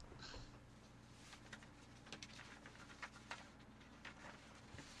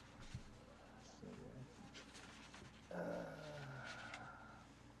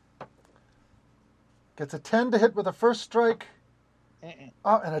 Gets a 10 to hit with the first strike.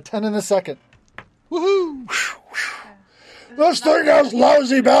 Oh, and a 10 in the second. Woohoo! This thing has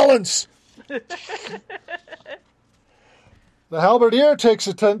lousy balance. The halberdier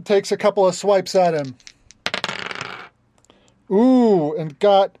takes a couple of swipes at him. Ooh, and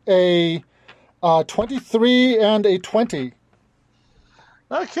got a 23 and a 20.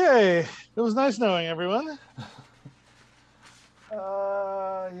 Okay, it was nice knowing everyone.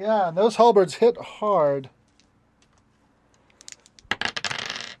 Yeah, and those halberds hit hard.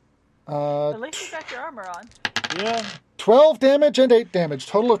 At least you got your armor on. Yeah, 12 damage and 8 damage.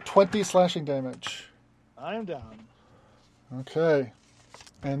 Total of 20 slashing damage. I'm down. Okay.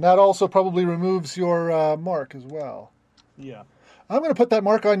 And that also probably removes your mark as well. Yeah. I'm going to put that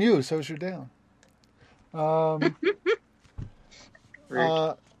mark on you, so as you're down. Rude.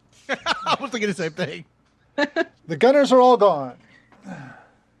 I was thinking the same thing. The gunners are all gone.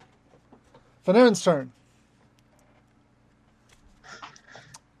 Veneran's turn.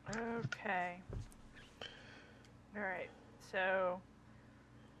 Okay. All right. So,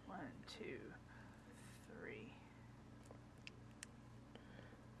 1, 2, 3.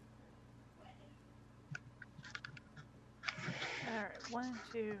 All right. 1,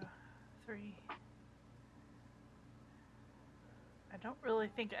 2, 3. I don't really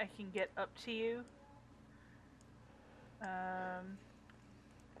think I can get up to you.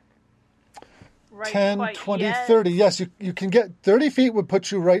 Right 10, quite 20, yet. 30. Yes, you can get 30 feet would put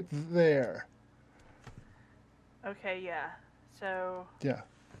you right there. Okay, yeah. So Yeah.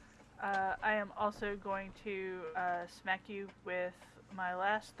 I am also going to smack you with my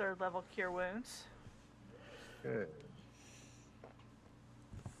last 3rd level Cure Wounds. Good.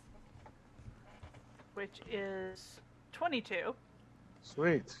 Which is 22.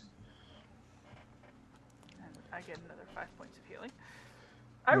 Sweet. And I get another 5 points of healing.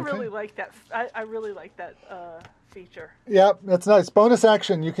 I Okay. really like that. I really like that feature. Yeah, that's nice. Bonus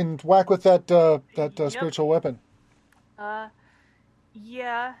action. You can whack with that Yep. spiritual weapon. Yeah.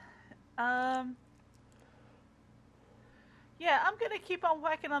 Yeah, I'm gonna keep on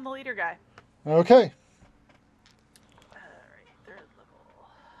whacking on the leader guy. Okay. Alright, 3rd level.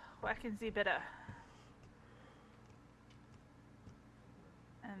 Whacking Zebita.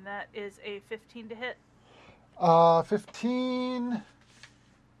 And that is a 15 to hit. 15.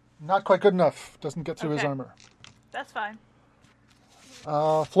 Not quite good enough. Doesn't get through his Okay. armor. That's fine.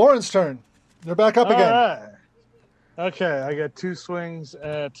 Florin's turn. You're back up again. All right. Okay, I got 2 swings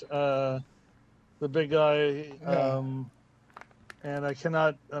at the big guy, and I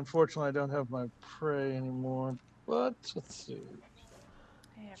cannot. Unfortunately, I don't have my prey anymore. But let's see.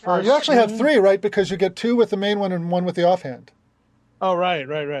 Yeah, You actually have 3, right? Because you get 2 with the main one and 1 with the offhand. Oh,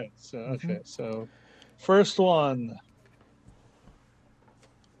 right. So okay, so first one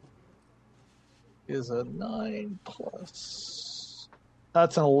is a 9 plus.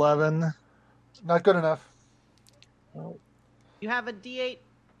 That's an 11. Not good enough. You have a D8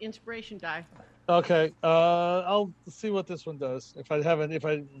 inspiration die. Okay, I'll see what this one does. If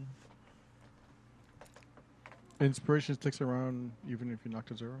I Inspiration sticks around even if you knock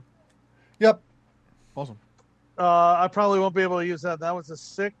to 0. Yep. Awesome. I probably won't be able to use that. That was a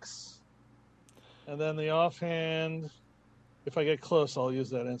 6, and then the offhand. If I get close, I'll use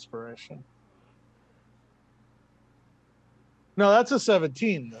that inspiration. No, that's a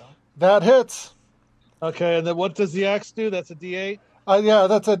 17 though. That hits. Okay, and then what does the axe do? That's a D8. Yeah,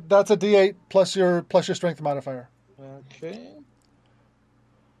 that's a D8 plus your strength modifier. Okay.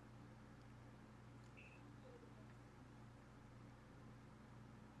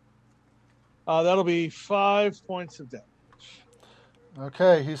 That'll be 5 points of damage.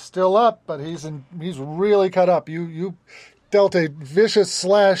 Okay, he's still up, but he's really cut up. You dealt a vicious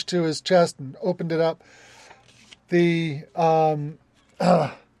slash to his chest and opened it up. The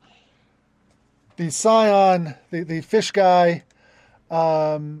scion, the fish guy,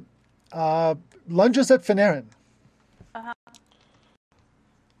 lunges at Veneran. That's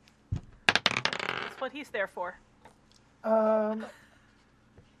what he's there for. And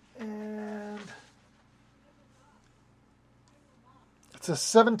It's a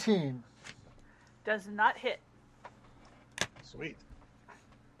 17. Does not hit. Sweet.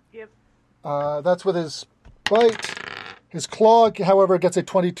 Yep. That's with his bite. His claw, however, gets a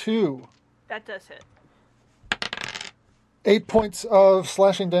 22. That does hit. 8 points of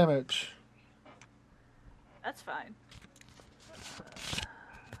slashing damage. That's fine.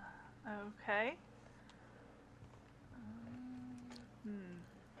 Okay.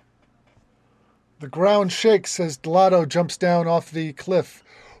 The ground shakes as Delado jumps down off the cliff.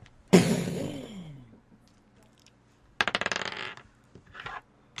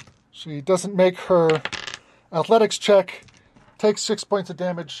 She doesn't make her athletics check, takes 6 points of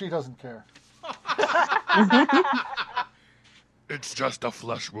damage. She doesn't care. It's just a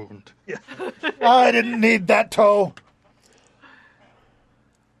flesh wound. Yeah. I didn't need that toe.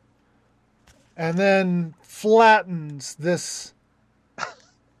 And then flattens this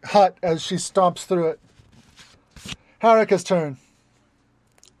hut as she stomps through it. Harika's turn.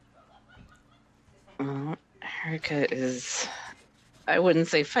 Harika is, I wouldn't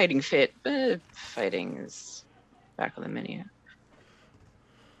say fighting fit, but fighting is back on the menu.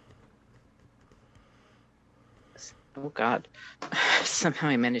 Oh god. Somehow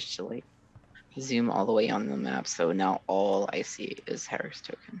I managed to like zoom all the way on the map, so now all I see is Harris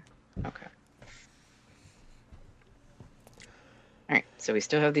token. Okay. Alright, so we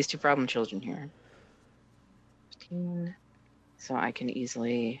still have these two problem children here. 15. So I can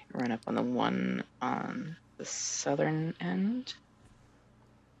easily run up on the one on the southern end.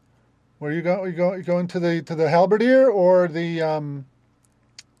 Where you go? You going to the halberdier or the Zion.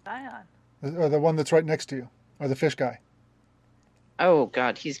 or the one that's right next to you, or the fish guy? Oh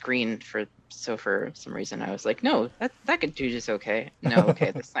god, he's green for some reason I was like, no, that dude is okay. No,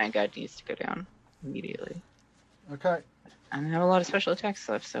 okay, the sign guy needs to go down immediately. Okay. And I have a lot of special attacks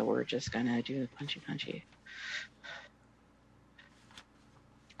left, so we're just gonna do punchy.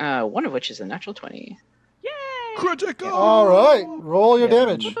 One of which is a natural 20. Yay! Critical! All right. Roll your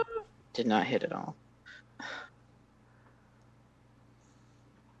damage. Did not hit at all.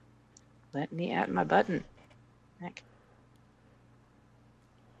 Let me add my button. Heck.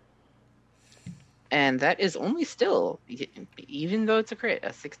 And that is only still, even though it's a crit,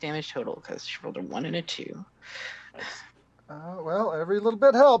 a 6 damage total, because she rolled a 1 and a 2. Well, every little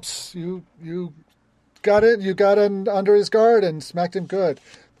bit helps. You got it. You got him under his guard and smacked him good.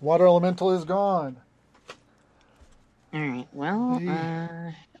 The water elemental is gone. All right. Well,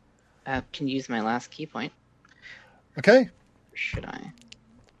 can use my last key point. Okay. Or should I?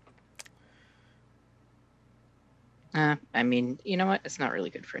 I mean, you know what? It's not really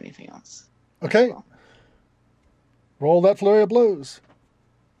good for anything else. Okay. Well. Roll that flurry of blows.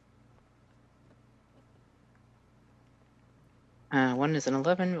 One is an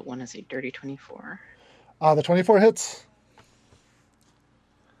 11, but one is a dirty 24. The 24 hits.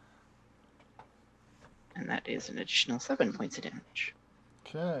 And that is an additional 7 points of damage.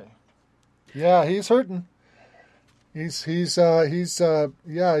 Okay. Yeah, he's hurting. He's been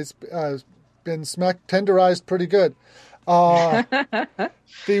tenderized pretty good.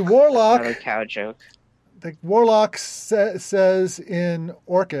 The warlock. Another cow joke. The warlock says in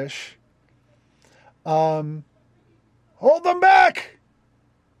Orcish, "Hold them back!"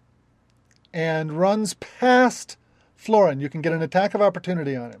 and runs past Florin. You can get an attack of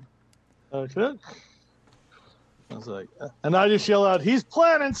opportunity on him. Okay. I was like, and I just yell out, "He's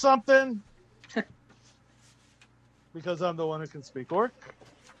planning something!" Because I'm the one who can speak Orc.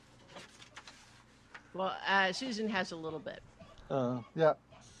 Well, Susan has a little bit. Yeah.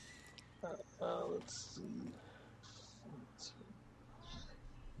 Let's see.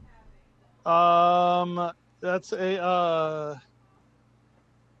 That's a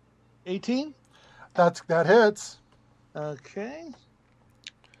 18. That hits. Okay.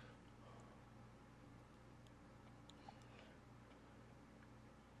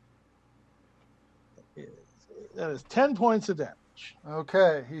 That is 10 points of damage.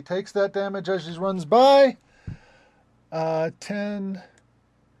 Okay, he takes that damage as he runs by. 10,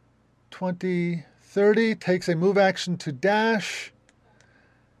 20, 30. Takes a move action to dash.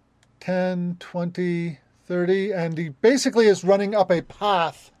 10, 20, 30. And he basically is running up a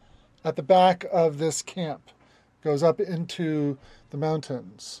path at the back of this camp. Goes up into the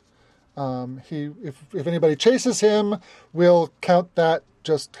mountains. If anybody chases him, we'll count that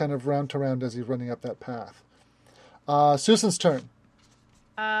just kind of round to round as he's running up that path. Susan's turn.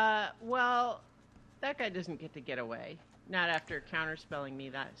 Well, that guy doesn't get away. Not after counterspelling me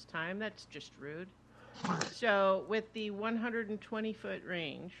that time. That's just rude. So, with the 120-foot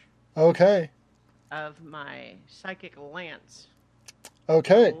range Okay. of my psychic lance,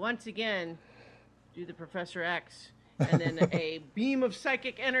 Okay. I will once again do the Professor X And then a beam of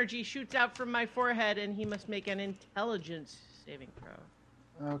psychic energy shoots out from my forehead, and he must make an intelligence saving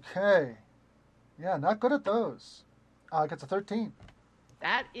throw. Okay. Yeah, not good at those. Gets a 13.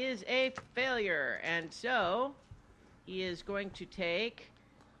 That is a failure, and so he is going to take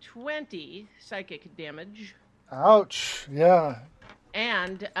 20 psychic damage. Ouch. Yeah.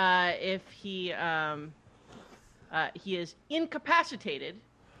 And if he is incapacitated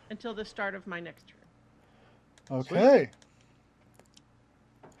until the start of my next turn. Okay.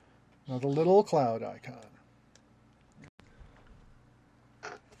 Another little cloud icon.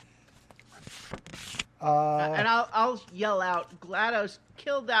 And I'll yell out, GLaDOS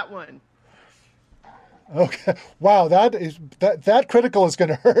killed that one. Okay. Wow, that critical is going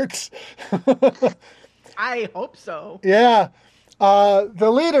to hurt. I hope so. Yeah. The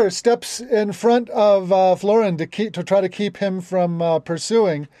leader steps in front of Florin to try to keep him from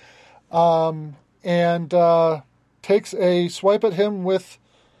pursuing, and takes a swipe at him with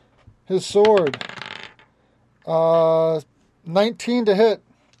his sword. 19 to hit.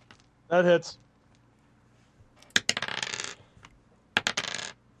 That hits.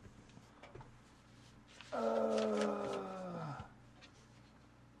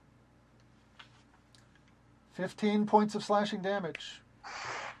 15 points of slashing damage.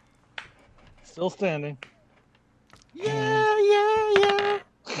 Still standing. Yeah.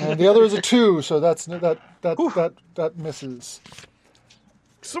 And the other is a 2, so that misses.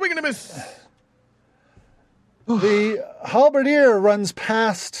 Swing and a miss. The halberdier runs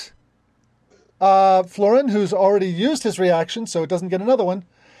past Florin, who's already used his reaction, so it doesn't get another one,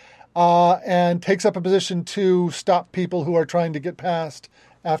 and takes up a position to stop people who are trying to get past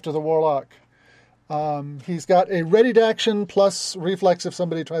after the warlock. He's got a readied action plus reflex if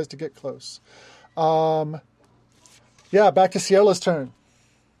somebody tries to get close. Back to Sierra's turn.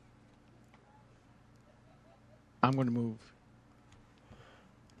 I'm going to move.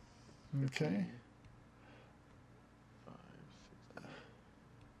 Okay. 5, 60, 65.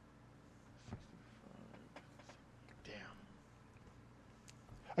 Damn.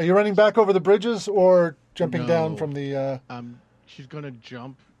 Are you running back over the bridges or jumping No. down from the... She's going to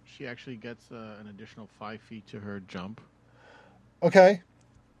jump. She actually gets an additional 5 feet to her jump. Okay.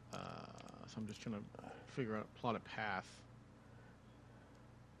 So I'm just trying to plot a path.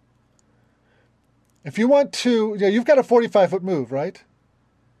 If you want to... Yeah, you've got a 45-foot move, right?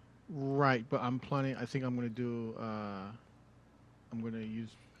 Right, but I'm planning. I think I'm going to do. I'm going to use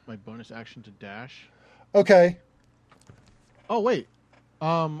my bonus action to dash. Okay. Oh wait,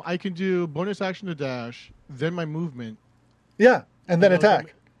 I can do bonus action to dash, then my movement, Yeah, and then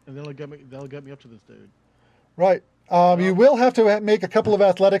attack. and then that'll get me up to this dude. Right. You will have to make a couple of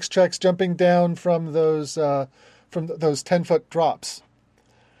athletics checks jumping down from those 10-foot drops.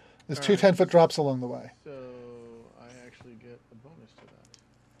 There's two 10-foot drops along the way. So I actually get a bonus to that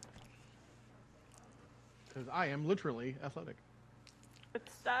because I am literally athletic. With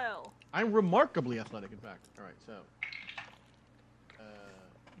style. I'm remarkably athletic, in fact. All right, so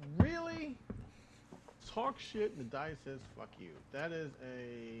really talk shit, and the die says "fuck you." That is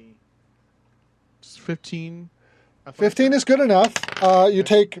a 15. 15 is good enough. You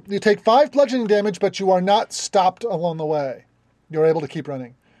take 5 bludgeoning damage, but you are not stopped along the way. You're able to keep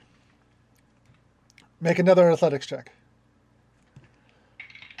running. Make another athletics check.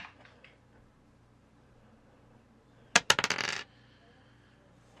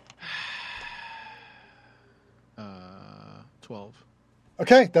 Uh, 12.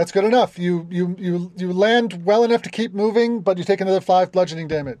 Okay, that's good enough. You land well enough to keep moving, but you take another 5 bludgeoning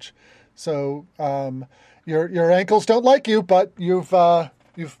damage. So your ankles don't like you, but you've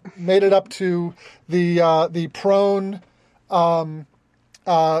made it up to the prone,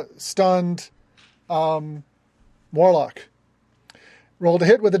 stunned warlock. Roll to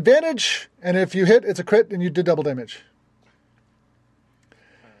hit with advantage, and if you hit, it's a crit, and you did double damage.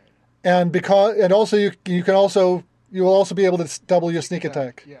 And also you will also be able to double your sneak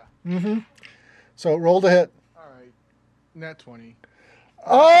attack. Yeah. Mm-hmm. So roll to hit. All right. Nat 20.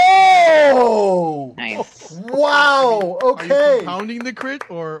 Oh! Nice. Wow. Are you Okay. compounding the crit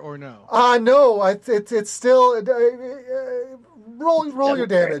or no? No. It's still roll your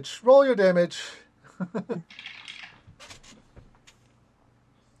damage. Roll your damage.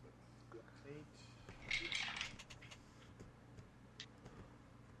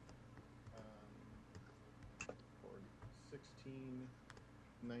 16,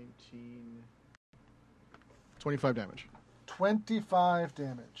 19, 25 damage. 25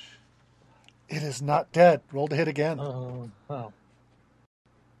 damage. It is not dead. Roll to hit again. Oh.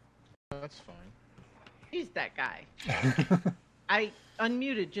 That's fine. He's that guy. I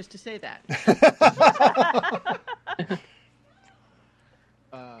unmuted just to say that.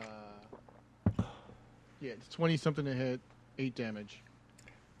 Yeah, it's 20 something to hit, 8 damage.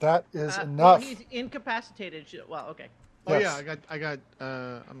 That is Well, enough. he's incapacitated. Well, okay. Oh Yes. yeah, I got.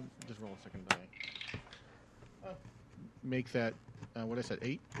 I'm just roll a second die. Make that. What I said,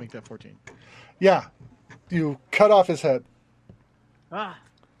 8. Make that 14. Yeah. You cut off his head. Ah.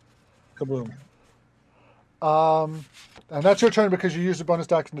 Kaboom. And that's your turn because you used a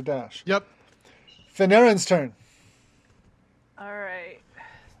bonus action to dash. Yep. Finerin's turn. All right.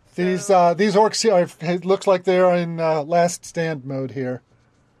 These orcs are, it looks like they're in last stand mode here.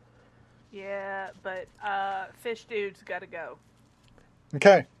 Yeah, but fish dude's got to go.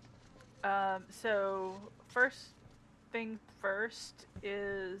 Okay. So first thing first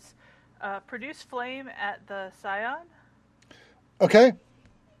is produce flame at the scion, Okay.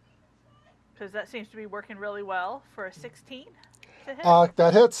 because that seems to be working really well for a 16 to hit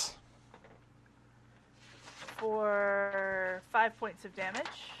That hits. for 5 points of damage.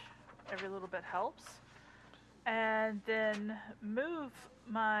 Every little bit helps. And then move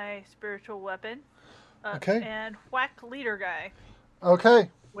my spiritual weapon Okay. and whack leader guy Okay.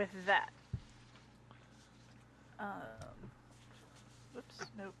 with that. Whoops,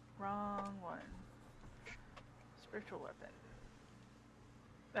 nope, wrong one. Spiritual weapon.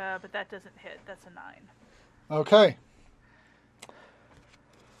 But that doesn't hit. That's a 9. Okay.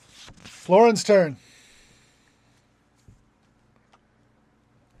 Florin's turn.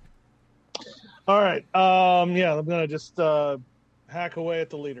 All right. Yeah, I'm gonna just hack away at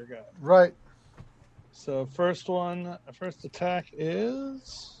the leader guy. Right. So first attack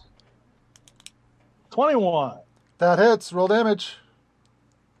is 21. That hits. Roll damage.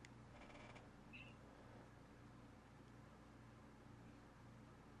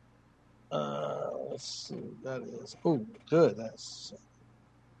 Let's see. That is good. That's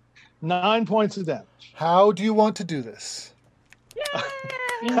 9 points of damage. How do you want to do this?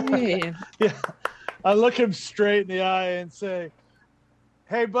 Yay. Yeah. I look him straight in the eye and say,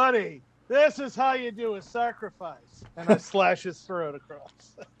 "Hey, buddy, this is how you do a sacrifice." And I slash his throat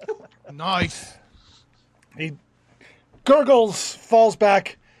across. Nice. He gurgles, falls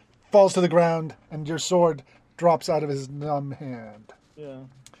back, falls to the ground, and your sword drops out of his numb hand. Yeah.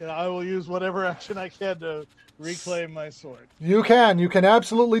 I will use whatever action I can to reclaim my sword. You can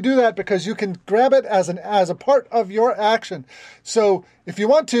absolutely do that because you can grab it as a part of your action. So if you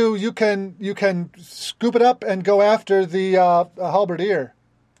want to, you can scoop it up and go after the halberdier.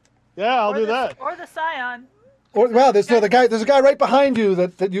 Yeah, I'll do that. Or the scion. Or wow, there's a guy right behind you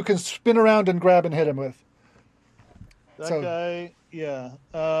that you can spin around and grab and hit him with. That So- guy,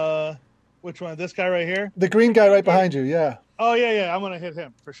 yeah. Which one? This guy right here? The green guy right behind you, yeah. Oh, yeah. I'm going to hit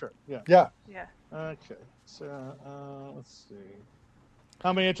him for sure. Yeah. Yeah. Yeah. Okay. So, let's see.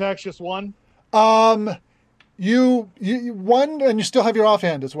 How many attacks? Just one? You one, and you still have your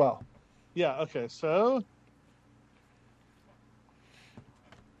offhand as well. Yeah, okay. So,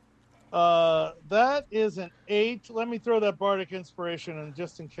 that is an 8. Let me throw that Bardic Inspiration in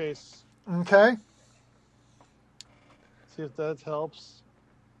just in case. Okay. See if that helps.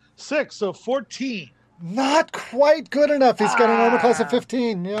 6, so 14. Not quite good enough. He's got an armor class of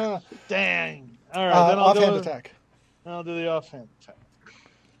 15. Yeah. Dang. All right, then Offhand attack. I'll do the offhand attack.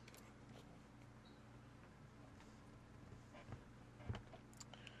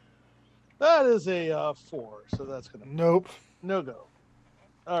 That is a 4, so that's gonna Nope. no go.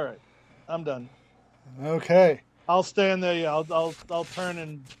 All right, I'm done. Okay. I'll stand there. Yeah, I'll turn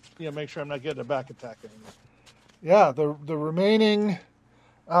and make sure I'm not getting a back attack anymore. Yeah, the remaining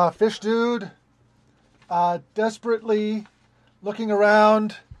fish dude desperately looking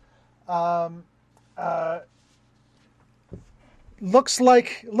around. Looks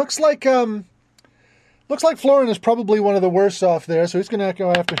like Florin is probably one of the worst off there, so he's going to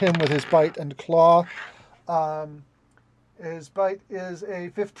go after him with his bite and claw. His bite is a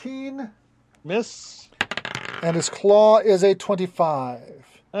 15. Miss. And his claw is a 25.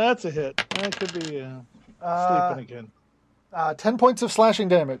 That's a hit. That could be sleeping again. 10 points of slashing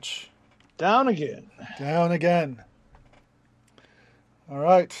damage. Down again. Down again. All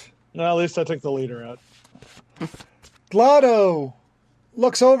right. No, at least I took the leader out. Glado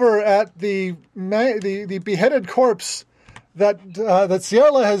looks over at the beheaded corpse that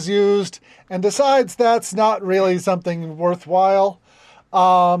Ciela has used and decides that's not really something worthwhile,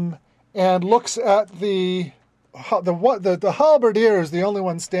 and looks at the halberdier is the only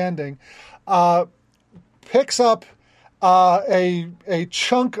one standing. Picks up a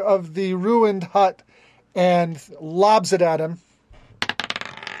chunk of the ruined hut and lobs it at him.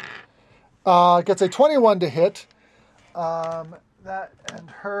 Gets a 21 to hit. That and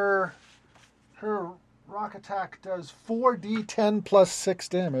her rock attack does 4d10 plus 6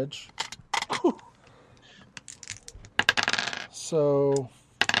 damage. So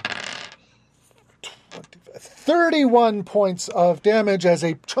 31 points of damage as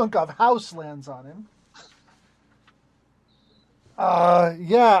a chunk of house lands on him.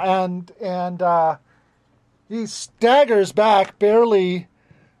 He staggers back, barely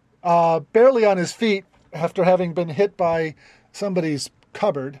on his feet after having been hit by somebody's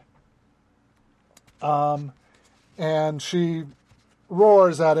cupboard. And she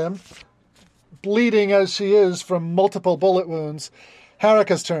roars at him, bleeding as she is from multiple bullet wounds.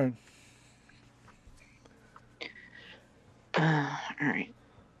 Harika's turn. All right.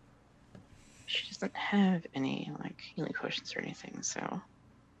 She doesn't have any healing potions or anything, so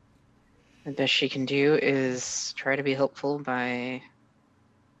the best she can do is try to be helpful by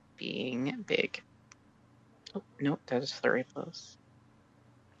being big. Oh, nope, that was flurry blows.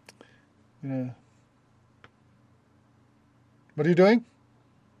 Yeah. What are you doing?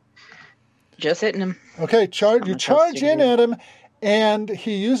 Just hitting him. Okay, you charge in at him, and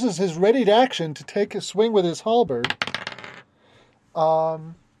he uses his readied action to take a swing with his halberd,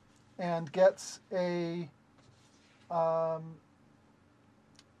 and gets a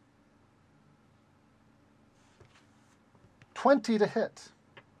 20 to hit.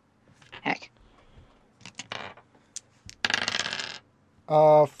 Heck.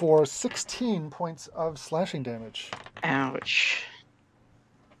 For 16 points of slashing damage. Ouch.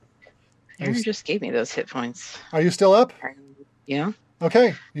 Aaron just gave me those hit points. Are you still up? Yeah.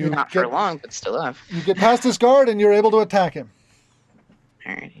 Okay. Not for long, but still up. You get past his guard and you're able to attack him.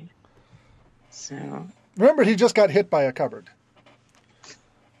 Alrighty. So. Remember, he just got hit by a cupboard.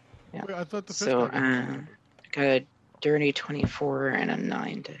 Yeah. Wait, I thought the so, I got a dirty 24 and a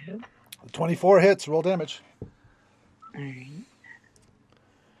 9 to hit. 24 hits. Roll damage. Alright.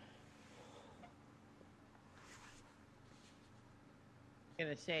 I'm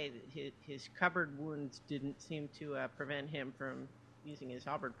going to say that his cupboard wounds didn't seem to prevent him from using his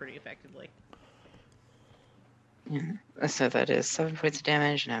halberd pretty effectively. Yeah. So that is 7 points of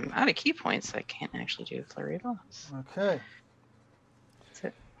damage, and I'm out of key points, so I can't actually do a flurry of blows. Okay. That's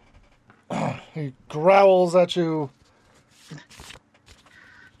it. He growls at you.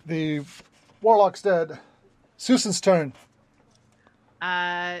 The warlock's dead. Susan's turn.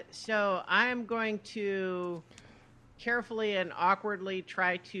 So I'm going to carefully and awkwardly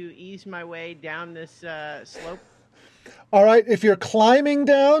try to ease my way down this slope. All right. If you're climbing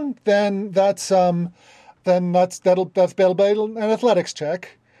down, then that's an athletics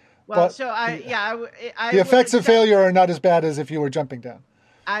check. Well, but so I the effects of failure are not as bad as if you were jumping down.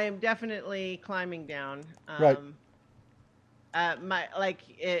 I am definitely climbing down. Right. I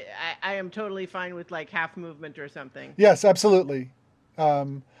am totally fine with half movement or something. Yes, absolutely.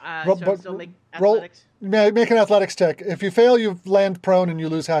 So I'm still make athletics. Make an athletics check. If you fail, you land prone and you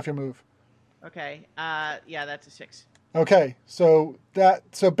lose half your move. Okay. Yeah, that's a 6. Okay. So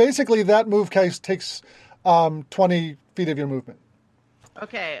basically that move case takes 20 feet of your movement.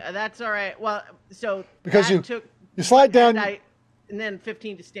 Okay, that's all right. Well, so because you slide down and then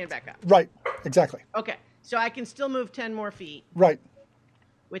 15 to stand back up. Right. Exactly. Okay. So I can still move 10 more feet. Right.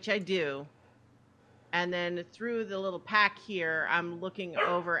 Which I do. And then through the little pack here, I'm looking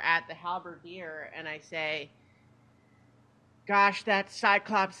over at the halberdier and I say, gosh, that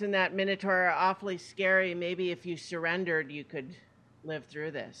Cyclops and that Minotaur are awfully scary. Maybe if you surrendered, you could live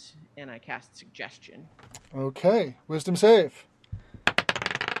through this. And I cast Suggestion. Okay. Wisdom save.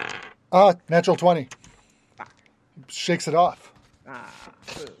 Natural 20. Shakes it off.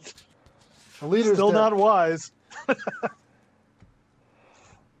 The leader's still dead. Not wise.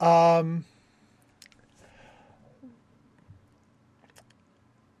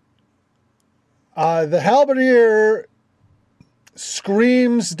 The halberdier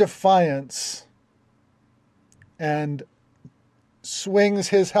screams defiance and swings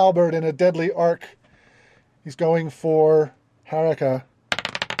his halberd in a deadly arc. He's going for Harika.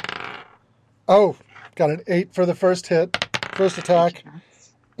 Oh, got an 8 for the first attack,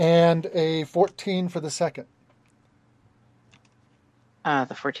 and a 14 for the second.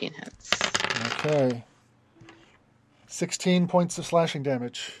 The 14 hits. Okay. 16 points of slashing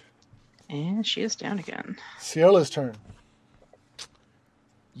damage. And she is down again. Sierra's turn.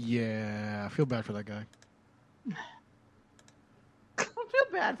 Yeah, I feel bad for that guy. I don't feel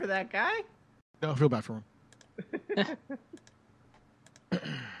bad for that guy. No, I feel bad for him.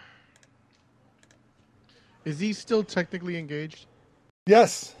 Is he still technically engaged?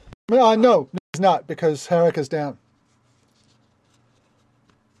 Yes. No, he's not, because Harika's down.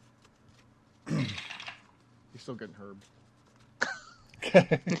 He's still getting herbed.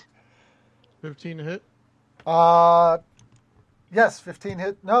 Okay. 15 to hit? Yes, 15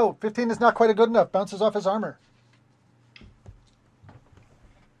 hit. No, 15 is not quite good enough. Bounces off his armor.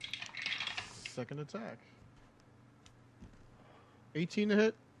 Second attack. 18 to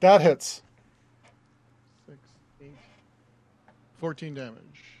hit. That hits. 6, 8, 14 damage.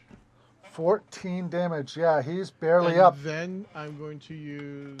 14 damage. Yeah, he's barely And up. Then I'm going to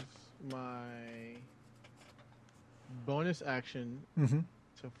use my bonus action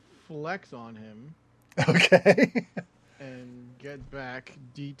to flex on him. Okay. And get back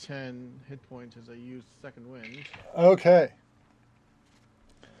D10 hit points as I use second wind. Okay.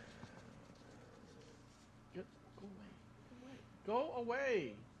 Go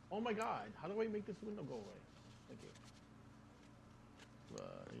away! Oh my god, how do I make this window go away? Thank you. 8,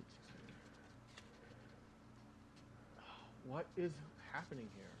 16. What is happening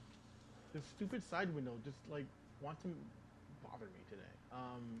here? This stupid side window just wants to bother me today.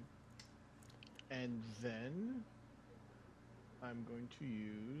 And then I'm going to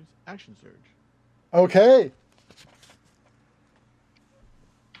use Action Surge. Okay.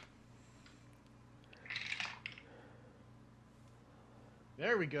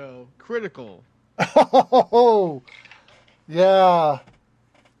 There we go. Critical. Oh, yeah.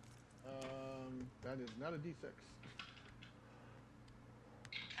 That is not a D6. 3,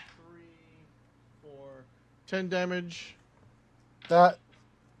 4, 10 damage. That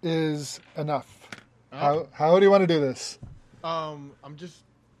is enough. Oh. How do you want to do this? I'm just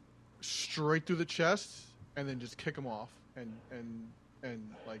straight through the chest and then just kick him off and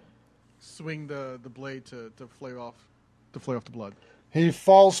swing the blade to flay off the blood. He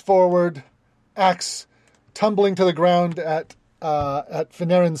falls forward, axe tumbling to the ground at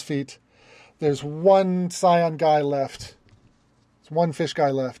Veneran's feet. There's one scion guy left. There's one fish guy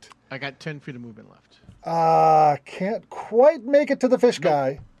left. I got 10 feet of movement left. Can't quite make it to the fish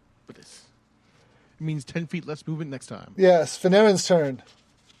guy. But this means 10 feet less movement next time. Yes, Veneran's turn.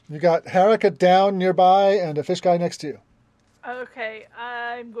 You got Harika down nearby and a fish guy next to you. Okay,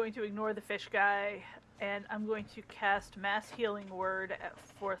 I'm going to ignore the fish guy, and I'm going to cast Mass Healing Word at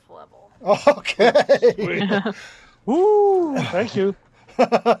 4th level. Okay. Woo! Thank you.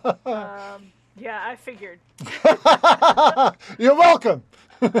 Yeah, I figured. You're welcome.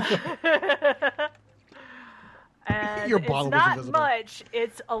 And Your it's bottle was not invisible. much.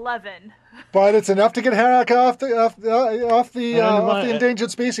 It's 11. But it's enough to get Harika off the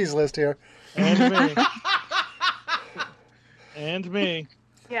endangered species list here. And me. And me.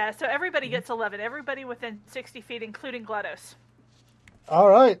 Yeah, so everybody gets 11. Everybody within 60 feet, including GLaDOS. All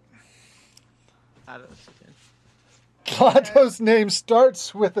right. GLaDOS' name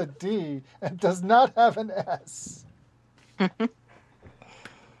starts with a D and does not have an S.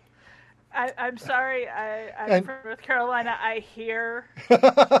 I'm sorry. I'm from North Carolina. I hear.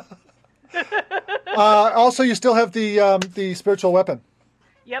 Also, you still have the spiritual weapon.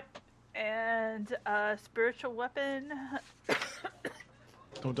 Yep. And spiritual weapon.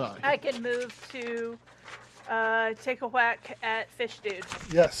 Don't die. I can move to take a whack at Fish Dude.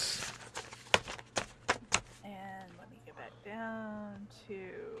 Yes. And let me get back down to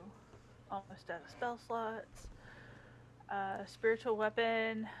almost out of spell slots. Spiritual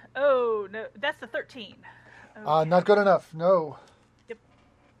weapon. Oh, no. That's the 13. Okay. Not good enough. No. Yep.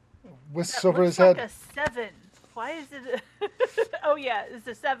 Whisks That over his looks head. like a 7. Why is it? Oh yeah, it's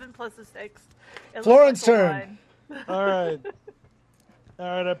a 7 plus a 6. It Florence' looks like a turn. 1. All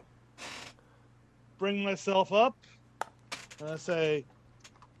right. I bring myself up, and I say,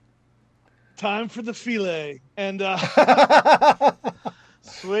 time for the filet. And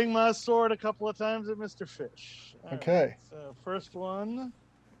swing my sword a couple of times at Mr. Fish. All Okay. right, so first one.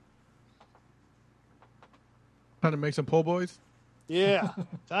 Trying to make some po' boys? Yeah.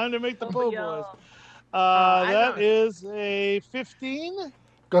 Time to make the po' boys. Yum. That is a 15.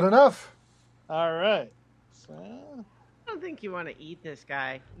 Good enough. All right. So, I don't think you want to eat this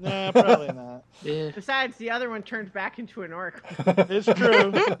guy. nah, probably not. Yeah. Besides, the other one turns back into an orc. It's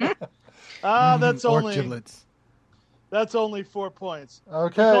true. That's Orc only giblets. that's only 4 points.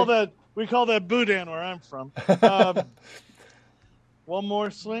 Okay. We call that Boudin where I'm from. One more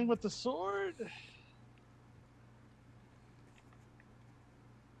swing with the sword.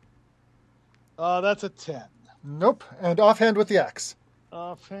 That's a 10. Nope. And offhand with the axe.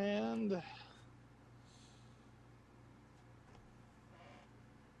 Offhand.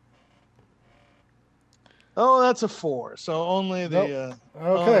 Oh, that's a 4. So only the Nope.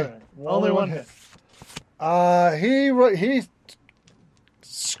 Okay. only one hit. He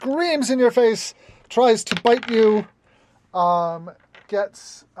screams in your face, tries to bite you,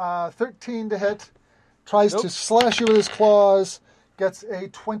 gets 13 to hit, tries to slash you with his claws, gets a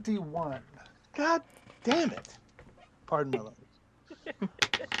 21. God Damn it! Pardon my language.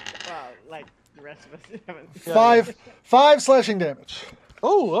 Well, like the rest of us haven't. Five slashing damage.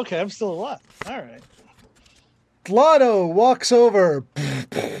 Oh, okay. I'm still alive. All right. Glotto walks over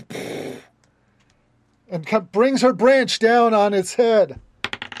and brings her branch down on its head.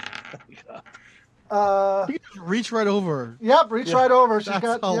 You can just reach right over. Yep, reach right over. She's That's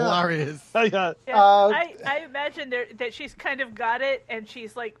got hilarious. I got. Yeah, I imagine that she's kind of got it, and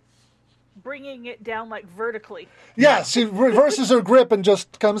she's like bringing it down like vertically. Yeah, she reverses her grip and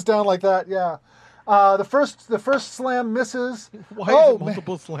just comes down like that. Yeah. The first slam misses. Why is it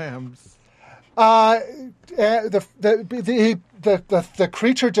multiple slams? The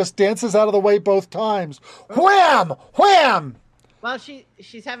creature just dances out of the way both times. Wham! Wham! Well,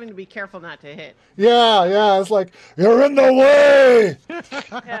 she's having to be careful not to hit. Yeah. It's like, you're in the way!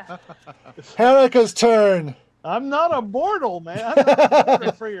 Yeah. Herika's turn. I'm not a mortal, man. I'm not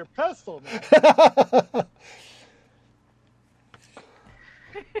looking for your pestle, man.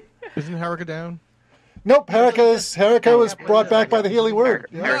 Isn't Harika down? Nope, Herika was brought back by the healing word.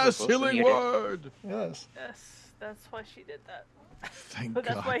 Yes, healing word. Yes. Yes, that's why she did that. Thank But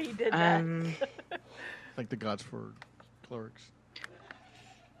God. that's why he did that. Thank the gods for clerics.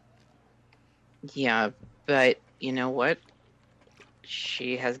 Yeah, but you know what?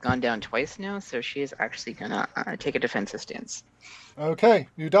 She has gone down twice now, so she is actually gonna take a defensive stance Okay,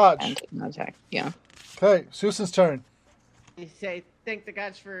 you and dodge. take an attack. Yeah. Okay, Susan's turn. You say thank the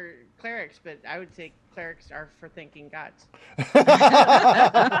gods for clerics, but I would say clerics are for thanking gods. You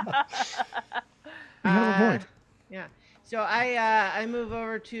have a point. Yeah. So I move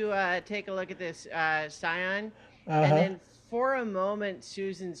over to take a look at this scion, and then for a moment,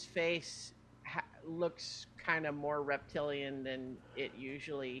 Susan's face looks kind of more reptilian than it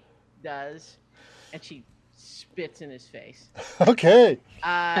usually does, and she spits in his face. Okay.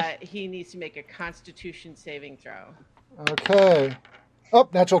 He needs to make a Constitution saving throw. Okay. Oh,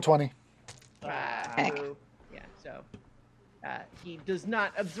 natural 20. Heck. Boo. Yeah. So he does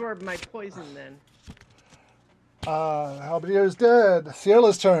not absorb my poison then. Halberdier's dead.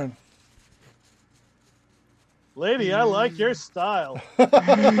 Sierra's turn. Lady, I like your style.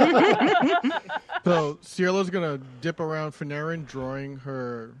 So Cielo's gonna dip around Fanarin, drawing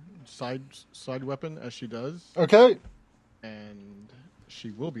her side weapon as she does, Okay. and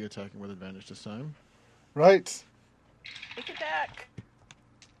she will be attacking with advantage this time. Right. Take it back.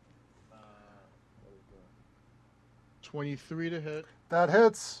 23 to hit, That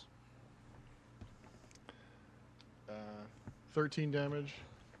hits. 13 damage.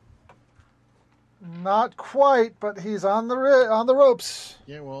 Not quite, but he's on the ropes.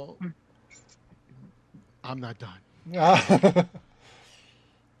 Yeah, well, I'm not done. Yeah.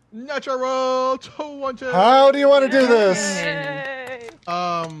 Natural 20. How do you want to do this? Yay!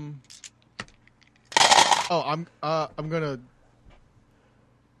 I'm gonna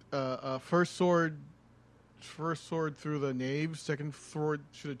first sword through the nape, second sword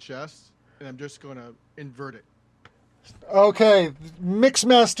to the chest, and I'm just gonna invert it. Okay,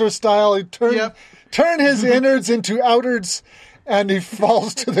 Mixmaster style. He turn his innards into outards, and he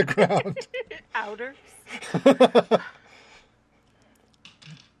falls to the ground. Outers.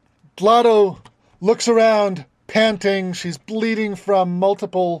 Glotto looks around, panting. She's bleeding from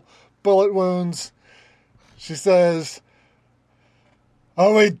multiple bullet wounds. She says,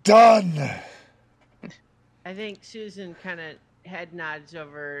 "Are we done?" I think Susan kind of head nods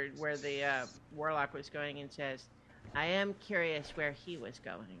over where the warlock was going and says, I am curious where he was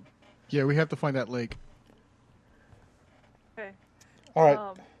going. Yeah, we have to find that lake. Okay.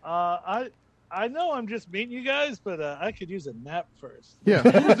 All right. I know I'm just meeting you guys, but I could use a nap first. Yeah,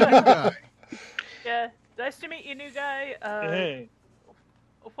 who's the new guy? Yeah. Nice to meet you, new guy. Hey.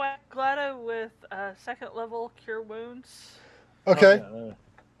 Whack Glada with second level cure wounds. Okay. Oh,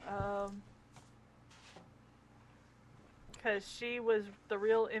 yeah. Because she was the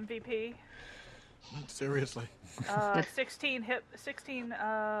real MVP. Seriously. 16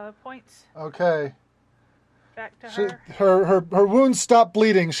 points Okay. back to her. Her wounds stop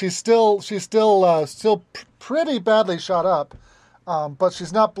bleeding. She's still pretty badly shot up, but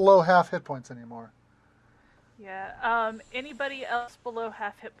she's not below half hit points anymore. Yeah. Anybody else below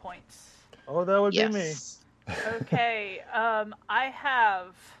half hit points? Oh, that would be me. Yes. Okay. I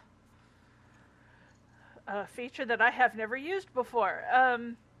have a feature that I have never used before.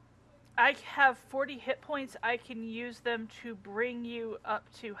 I have 40 hit points. I can use them to bring you up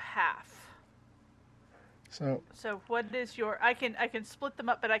to half. So what is your? I can split them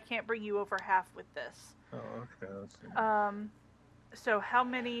up, but I can't bring you over half with this. Oh, okay. Let's see. So how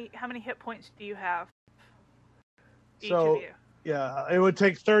many hit points do you have? Each So- of you. Yeah, it would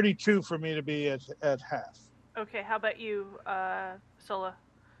take 32 for me to be at half. Okay, how about you, Sola?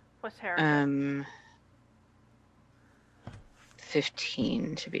 What's Harrison?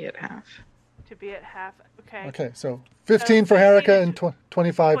 15 to be at half. To be at half. Okay. Okay, so 15 for Harika and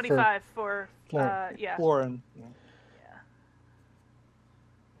 25 for Florin. yeah. Florin.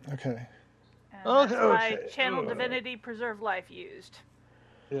 Okay. And that's my channel divinity preserve life used.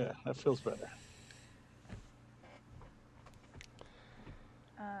 Yeah, that feels better.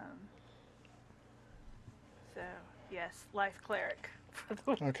 So yes, life cleric.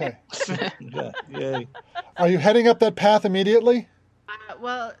 Okay. Yeah, yay. Are you heading up that path immediately?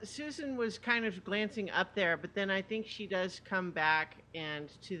 Well, Susan was kind of glancing up there, but then I think she does come back, and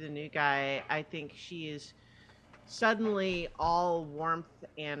to the new guy, I think she is suddenly all warmth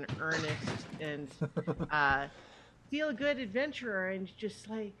and earnest and feel good adventurer, and just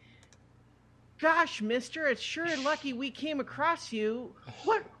like, gosh, mister, it's sure lucky we came across you.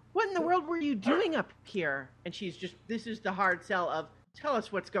 What in the world were you doing up here? And she's just, this is the hard sell of, tell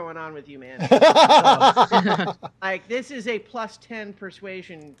us what's going on with you, man. Like, this is a plus 10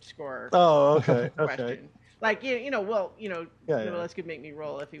 persuasion score. Oh, okay, question. okay. Like, Yeah. Willis could make me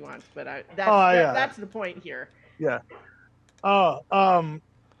roll if he wants, but yeah. that's the point here. Yeah. Oh,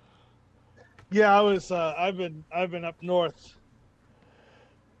 yeah. I've been up north,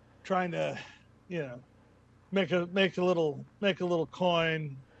 trying to, make a little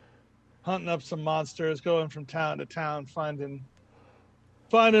coin, hunting up some monsters, going from town to town, finding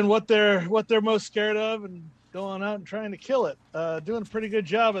what they're most scared of, and going out and trying to kill it. Doing a pretty good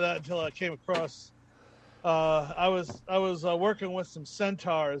job of that until I came across. I was working with some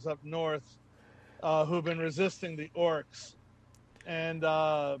centaurs up north, who've been resisting the orcs, and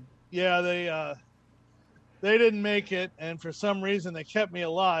they didn't make it, and for some reason they kept me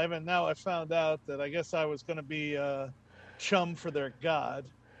alive, and now I found out that I guess I was going to be chum for their god.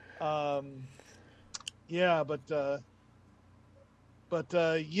 I'm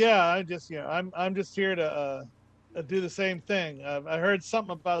just here to do the same thing. I heard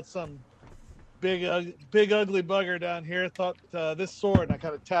something about some big ugly bugger down here. Thought this sword, and I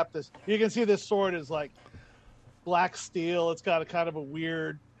kind of tapped this. You can see this sword is like black steel. It's got a kind of a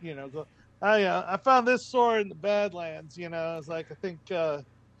weird, I found this sword in the Badlands. It's like I think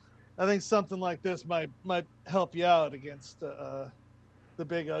something like this might help you out against the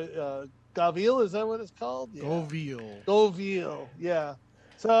big Gavil. Is that what it's called? Yeah. Govil. Yeah.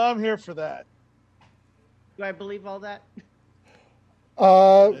 So I'm here for that. Do I believe all that?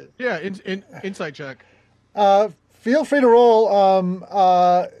 Yeah, insight check. Feel free to roll.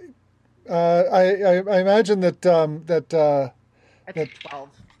 I imagine that That's that 12.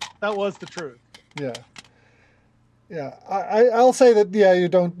 That was the truth. Yeah. I'll say that you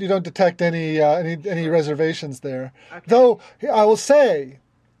don't detect any reservations there. Okay. Though I will say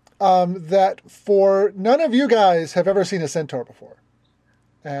that for none of you guys have ever seen a centaur before.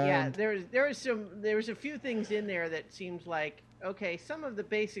 And there was a few things in there that seems like, okay, some of the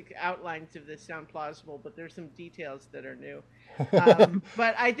basic outlines of this sound plausible, but there's some details that are new.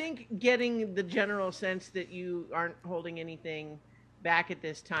 But I think getting the general sense that you aren't holding anything back at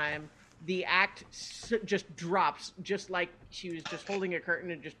this time, the act just drops, just like she was just holding a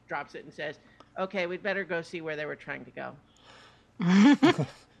curtain, and just drops it and says, okay, we'd better go see where they were trying to go.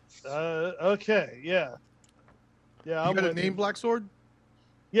 Okay, yeah. Yeah, You got a name, Black Sword?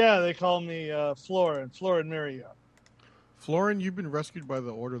 Yeah, they call me Florin Mirio. Florin, you've been rescued by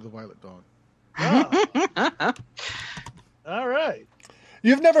the Order of the Violet Dawn. Oh. All right.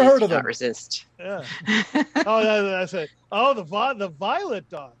 You've never heard of them. Not resist. Yeah. I said, the Violet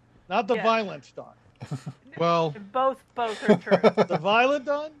Dawn, not the Violent Dawn. Well, both are true. The Violet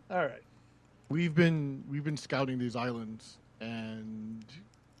Dawn. All right. We've been scouting these islands and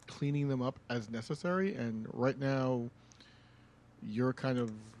cleaning them up as necessary, and right now you're kind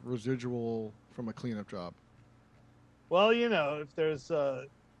of residual from a cleanup job. Well, if there's a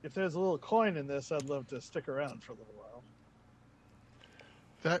little coin in this, I'd love to stick around for a little while.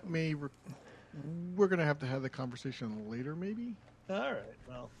 That we're going to have the conversation later, maybe. All right.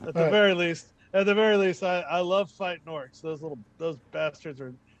 Well, at the very least, I love fighting orcs. Those bastards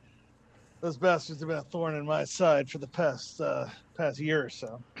have been a thorn in my side for the past year or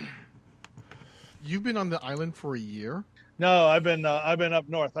so. You've been on the island for a year? No, I've been up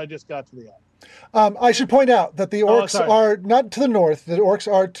north. I just got to the island. I should point out that the orcs are not to the north. The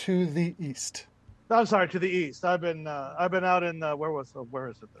orcs are to the east. I'm sorry, to the east. I've been out in where is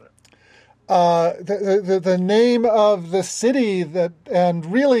it? The name of the city and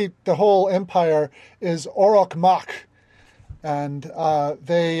really the whole empire is Orok Mak, and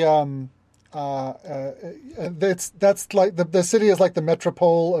that's like the city is like the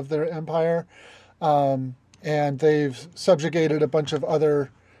metropole of their empire, and they've subjugated a bunch of other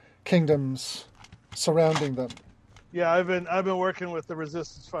kingdoms surrounding them. Yeah, I've been working with the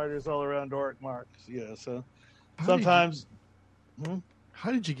resistance fighters all around Orc. Yeah, so sometimes.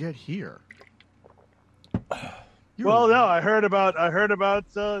 How did you get here? No, I heard about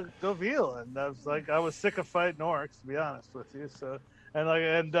Goville, and I was sick of fighting orcs, to be honest with you. So and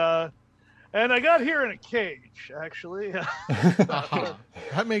I got here in a cage, actually.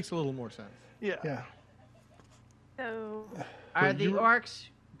 That makes a little more sense. Yeah. So, Are the orcs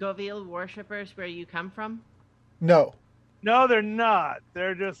Goville worshippers where you come from? No. No, they're not.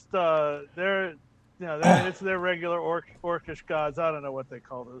 They're just it's their regular orcish gods. I don't know what they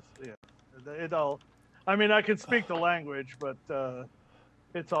call those. Yeah, it all. I mean, I can speak the language, but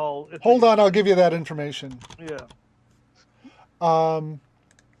it's all. Hold on, I'll give you that information. Yeah. But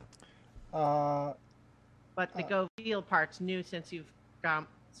the Goville part's new since you've come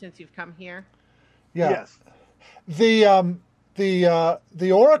here. Yeah. Yes. The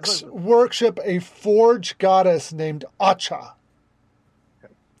orcs worship a forge goddess named Acha.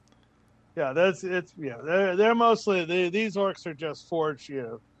 Yeah, they're mostly these orcs are just forge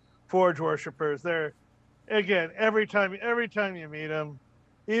worshippers. They're again every time you meet them,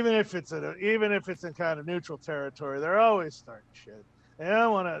 even if it's in kind of neutral territory, they're always starting shit. They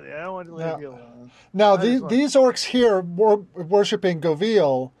don't want to leave you alone. Now these orcs here worshiping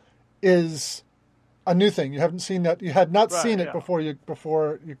Goville is a new thing. You haven't seen that. You had not seen it before you.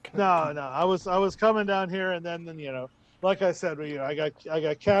 No. I was coming down here, and then like I said, I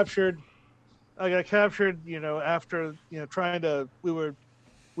got captured. After trying to we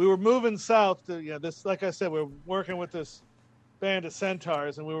were moving south to this. Like I said, we were working with this band of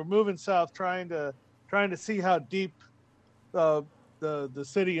centaurs, and we were moving south, trying to see how deep the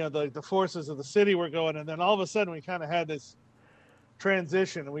city, the forces of the city were going, and then all of a sudden we kind of had this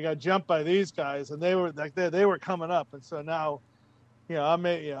transition, and we got jumped by these guys, and they were coming up, and so now,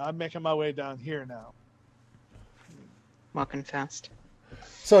 I'm making my way down here now. Walking fast.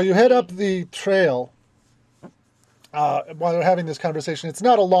 So you head up the trail while you're having this conversation. It's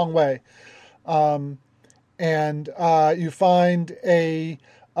not a long way, and you find a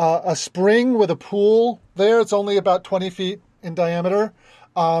spring with a pool there. It's only about 20 feet in diameter,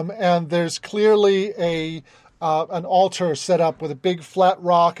 and there's clearly an altar set up with a big flat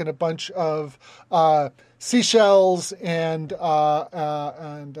rock and a bunch of seashells and dried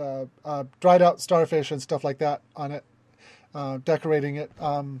out starfish and stuff like that on it. Decorating it.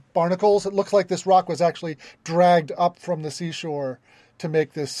 Barnacles. It looks like this rock was actually dragged up from the seashore to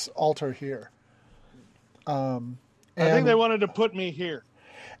make this altar here. I think they wanted to put me here.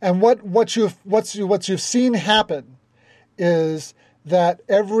 And what you've seen happen is that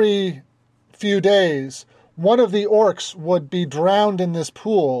every few days, one of the orcs would be drowned in this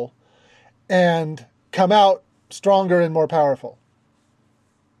pool and come out stronger and more powerful.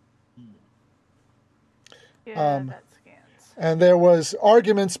 yeah, that's And there was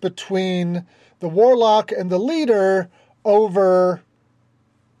arguments between the warlock and the leader over,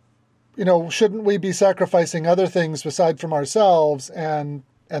 shouldn't we be sacrificing other things aside from ourselves? And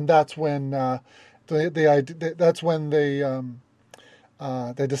that's when they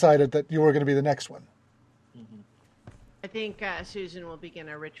decided that you were going to be the next one. I think Susan will begin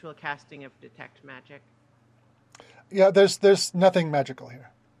a ritual casting of detect magic. Yeah, there's nothing magical here.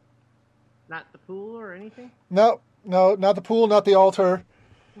 Not the pool or anything? No, not the pool, not the altar.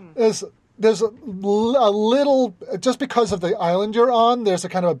 There's a little, just because of the island you're on, there's a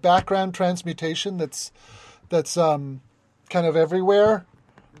kind of a background transmutation that's kind of everywhere.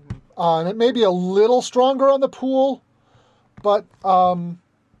 And it may be a little stronger on the pool, but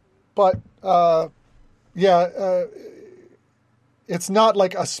it's not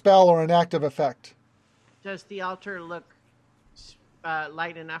like a spell or an active effect. Does the altar look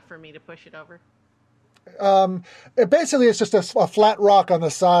light enough for me to push it over? Basically, it's just a flat rock on the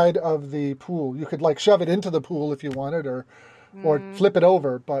side of the pool. You could shove it into the pool if you wanted, or flip it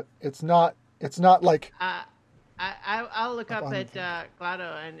over. But it's not like. I'll look up at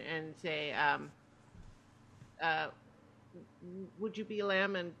Glado and say, "Would you be a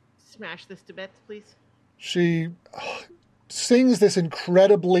lamb and smash this to bits, please?" She sings this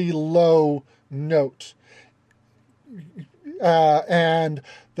incredibly low note. And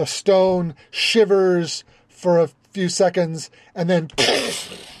the stone shivers for a few seconds and then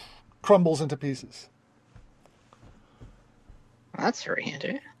crumbles into pieces. That's very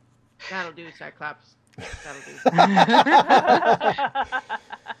handy. That'll do, Cyclops. That'll do.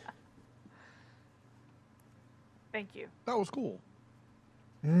 Thank you. That was cool.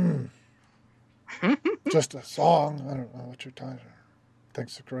 Just a song. I don't know what you're talking about.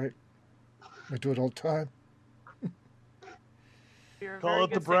 Thanks are great. We do it all the time. Call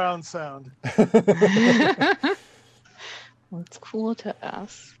it the brown sound. What's cool to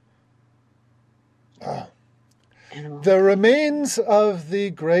us? The remains of the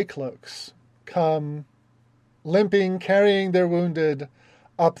Grey Cloaks come limping, carrying their wounded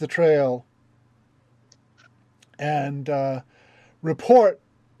up the trail, and report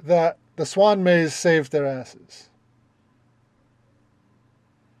that the Swan Maze saved their asses.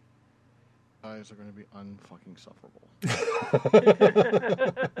 Eyes are going to be unfucking sufferable.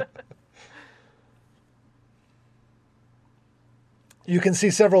 You can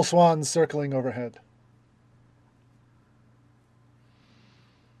see several swans circling overhead.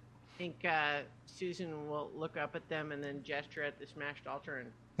 I think Susan will look up at them and then gesture at the smashed altar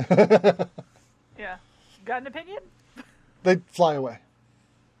and Yeah. Got an opinion? They fly away.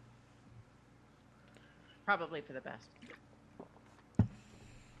 probably for the best.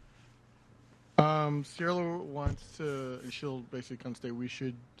 Cielo wants to, she'll basically kind of say we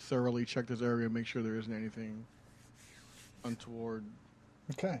should thoroughly check this area and make sure there isn't anything untoward.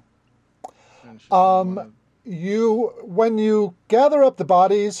 Okay. And she'll When you gather up the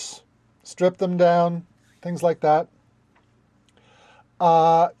bodies, strip them down, things like that,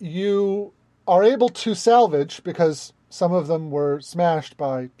 you are able to salvage, because some of them were smashed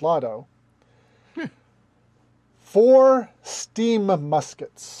by Lotto, 4 steam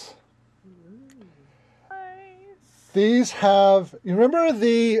muskets. These have, you remember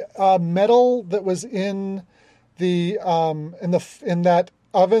the metal that was in the in that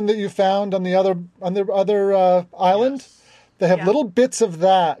oven that you found on the other island? Yes. They have little bits of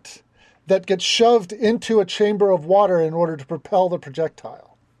that get shoved into a chamber of water in order to propel the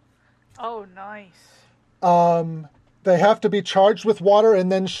projectile. Oh, nice. They have to be charged with water and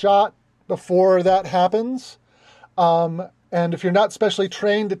then shot before that happens. And if you're not specially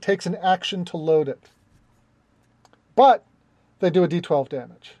trained, it takes an action to load it. But they do a d12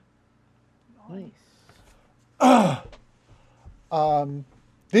 damage. Nice.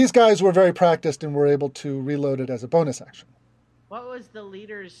 These guys were very practiced and were able to reload it as a bonus action. What was the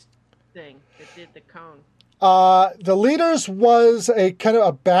leader's thing that did the cone? The leader's was a kind of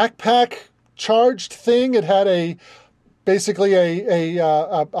a backpack charged thing. It had basically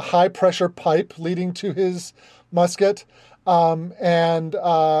a high pressure pipe leading to his musket, and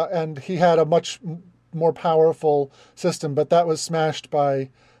he had a much more powerful system, but that was smashed by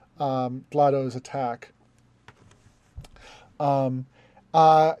Blotto's attack. You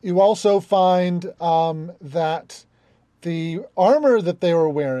also find that the armor that they were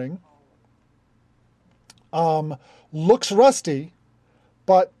wearing looks rusty,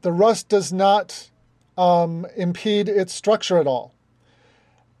 but the rust does not impede its structure at all.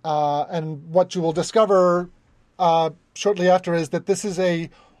 And what you will discover shortly after is that this is a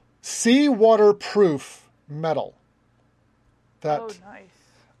seawater-proof metal that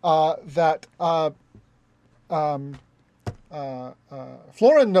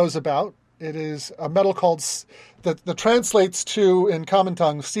Florin knows about. It is a metal called that translates to, in common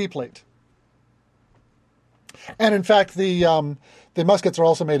tongue, sea plate. And in fact, the muskets are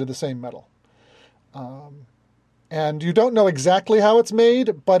also made of the same metal. And you don't know exactly how it's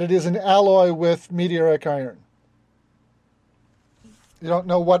made, but it is an alloy with meteoric iron. You don't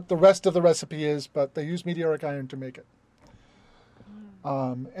know what the rest of the recipe is, but they use meteoric iron to make it.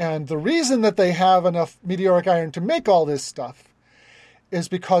 And the reason that they have enough meteoric iron to make all this stuff is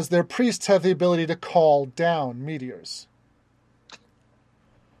because their priests have the ability to call down meteors.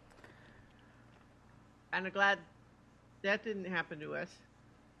 I'm glad that didn't happen to us.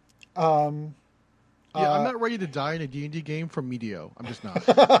 I'm not ready to die in a D&D game from Meteo. I'm just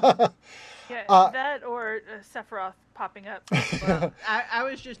not. Yeah, that or Sephiroth popping up. Well, I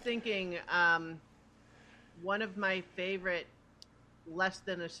was just thinking, one of my favorite less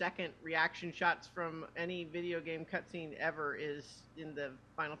than a second reaction shots from any video game cutscene ever is in the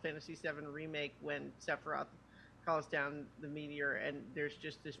Final Fantasy VII Remake when Sephiroth calls down the meteor, and there's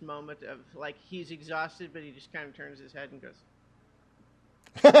just this moment of, like, he's exhausted, but he just kind of turns his head and goes...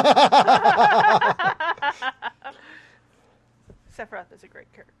 Sephiroth is a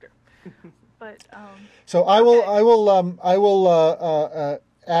great character. But so I will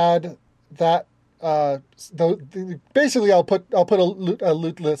add that. Basically, I'll put a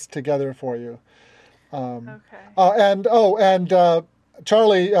loot list together for you. okay. And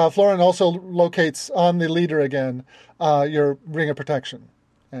Charlie, Florin also locates on the leader again your ring of protection,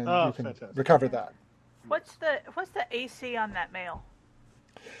 and you can fantastic. recover that. What's the AC on that mail?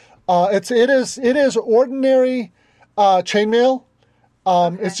 It is ordinary chainmail.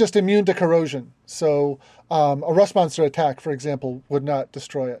 Okay. It's just immune to corrosion. So a rust monster attack, for example, would not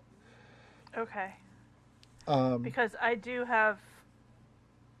destroy it. Okay. Because I do have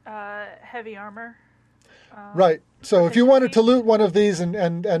heavy armor. Right. So if you wanted to loot one of these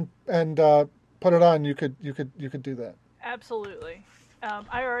and put it on, you could do that. Absolutely.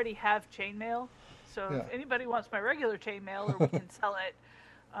 I already have chainmail, so if anybody wants my regular chainmail, or we can sell it.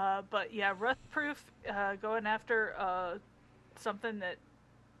 But yeah, rust-proof, going after something that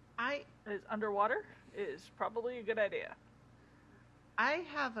is underwater is probably a good idea. I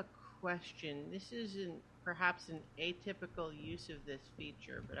have a question. This isn't perhaps an atypical use of this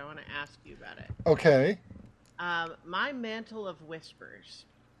feature, but I want to ask you about it. Okay. My Mantle of Whispers.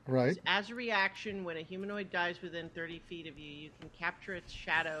 Right. As a reaction, when a humanoid dies within 30 feet of you, you can capture its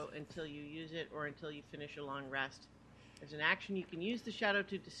shadow until you use it or until you finish a long rest. As an action, you can use the shadow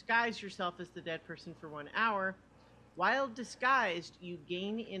to disguise yourself as the dead person for 1 hour. While disguised, you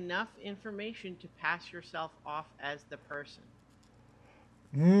gain enough information to pass yourself off as the person.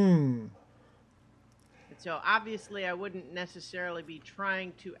 And so obviously I wouldn't necessarily be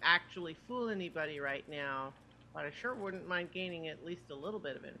trying to actually fool anybody right now, but I sure wouldn't mind gaining at least a little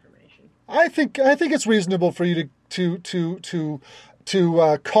bit of information. I think it's reasonable for you to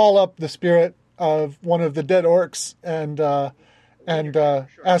call up the spirit of one of the dead orcs and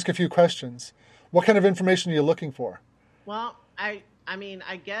ask a few questions. What kind of information are you looking for? Well, I mean,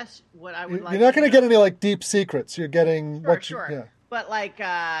 I guess what I would like. You're not going to get any like deep secrets. You're getting Sure. Yeah. But like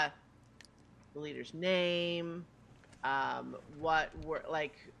the leader's name, what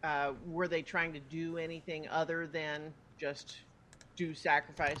were they trying to do anything other than just do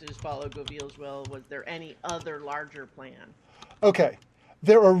sacrifices, follow Govil's will? Was there any other larger plan? Okay.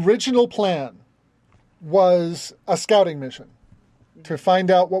 Their original plan was a scouting mission to find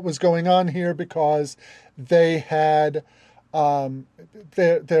out what was going on here, because they had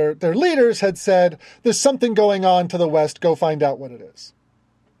their leaders had said, there's something going on to the west, go find out what it is.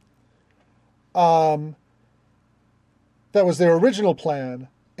 That was their original plan.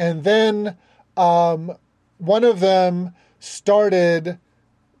 And then one of them started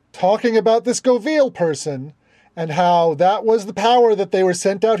talking about this Govil person and how that was the power that they were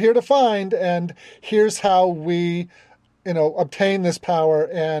sent out here to find, and here's how we obtain this power,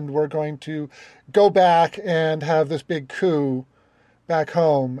 and we're going to go back and have this big coup back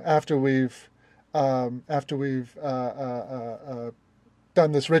home after we've done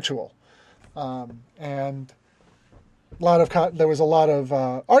this ritual. And there was a lot of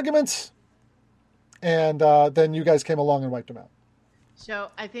arguments, and then you guys came along and wiped them out.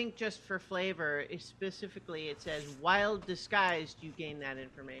 So I think just for flavor, specifically it says while disguised you gain that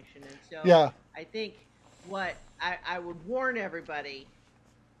information, and so I think what I would warn everybody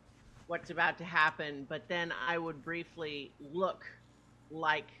what's about to happen, but then I would briefly look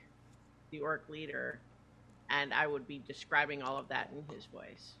like the orc leader, and I would be describing all of that in his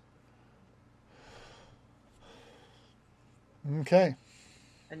voice. Okay.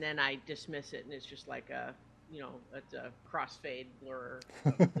 And then I dismiss it, and it's just like it's a crossfade blur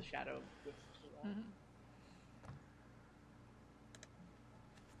of the shadow. Mm-hmm.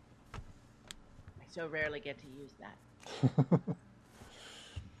 I so rarely get to use that.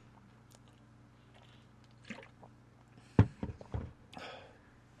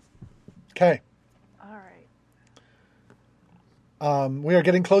 Okay. All right. We are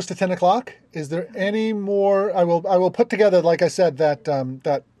getting close to 10 o'clock. Is there any more? I will put together, like I said,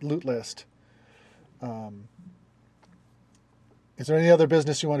 that loot list. Is there any other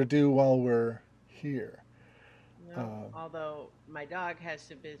business you want to do while we're here? No, although my dog has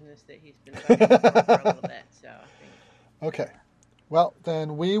some business that he's been bugging for a little bit, so I think. Okay. Well,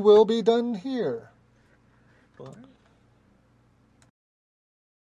 then we will be done here.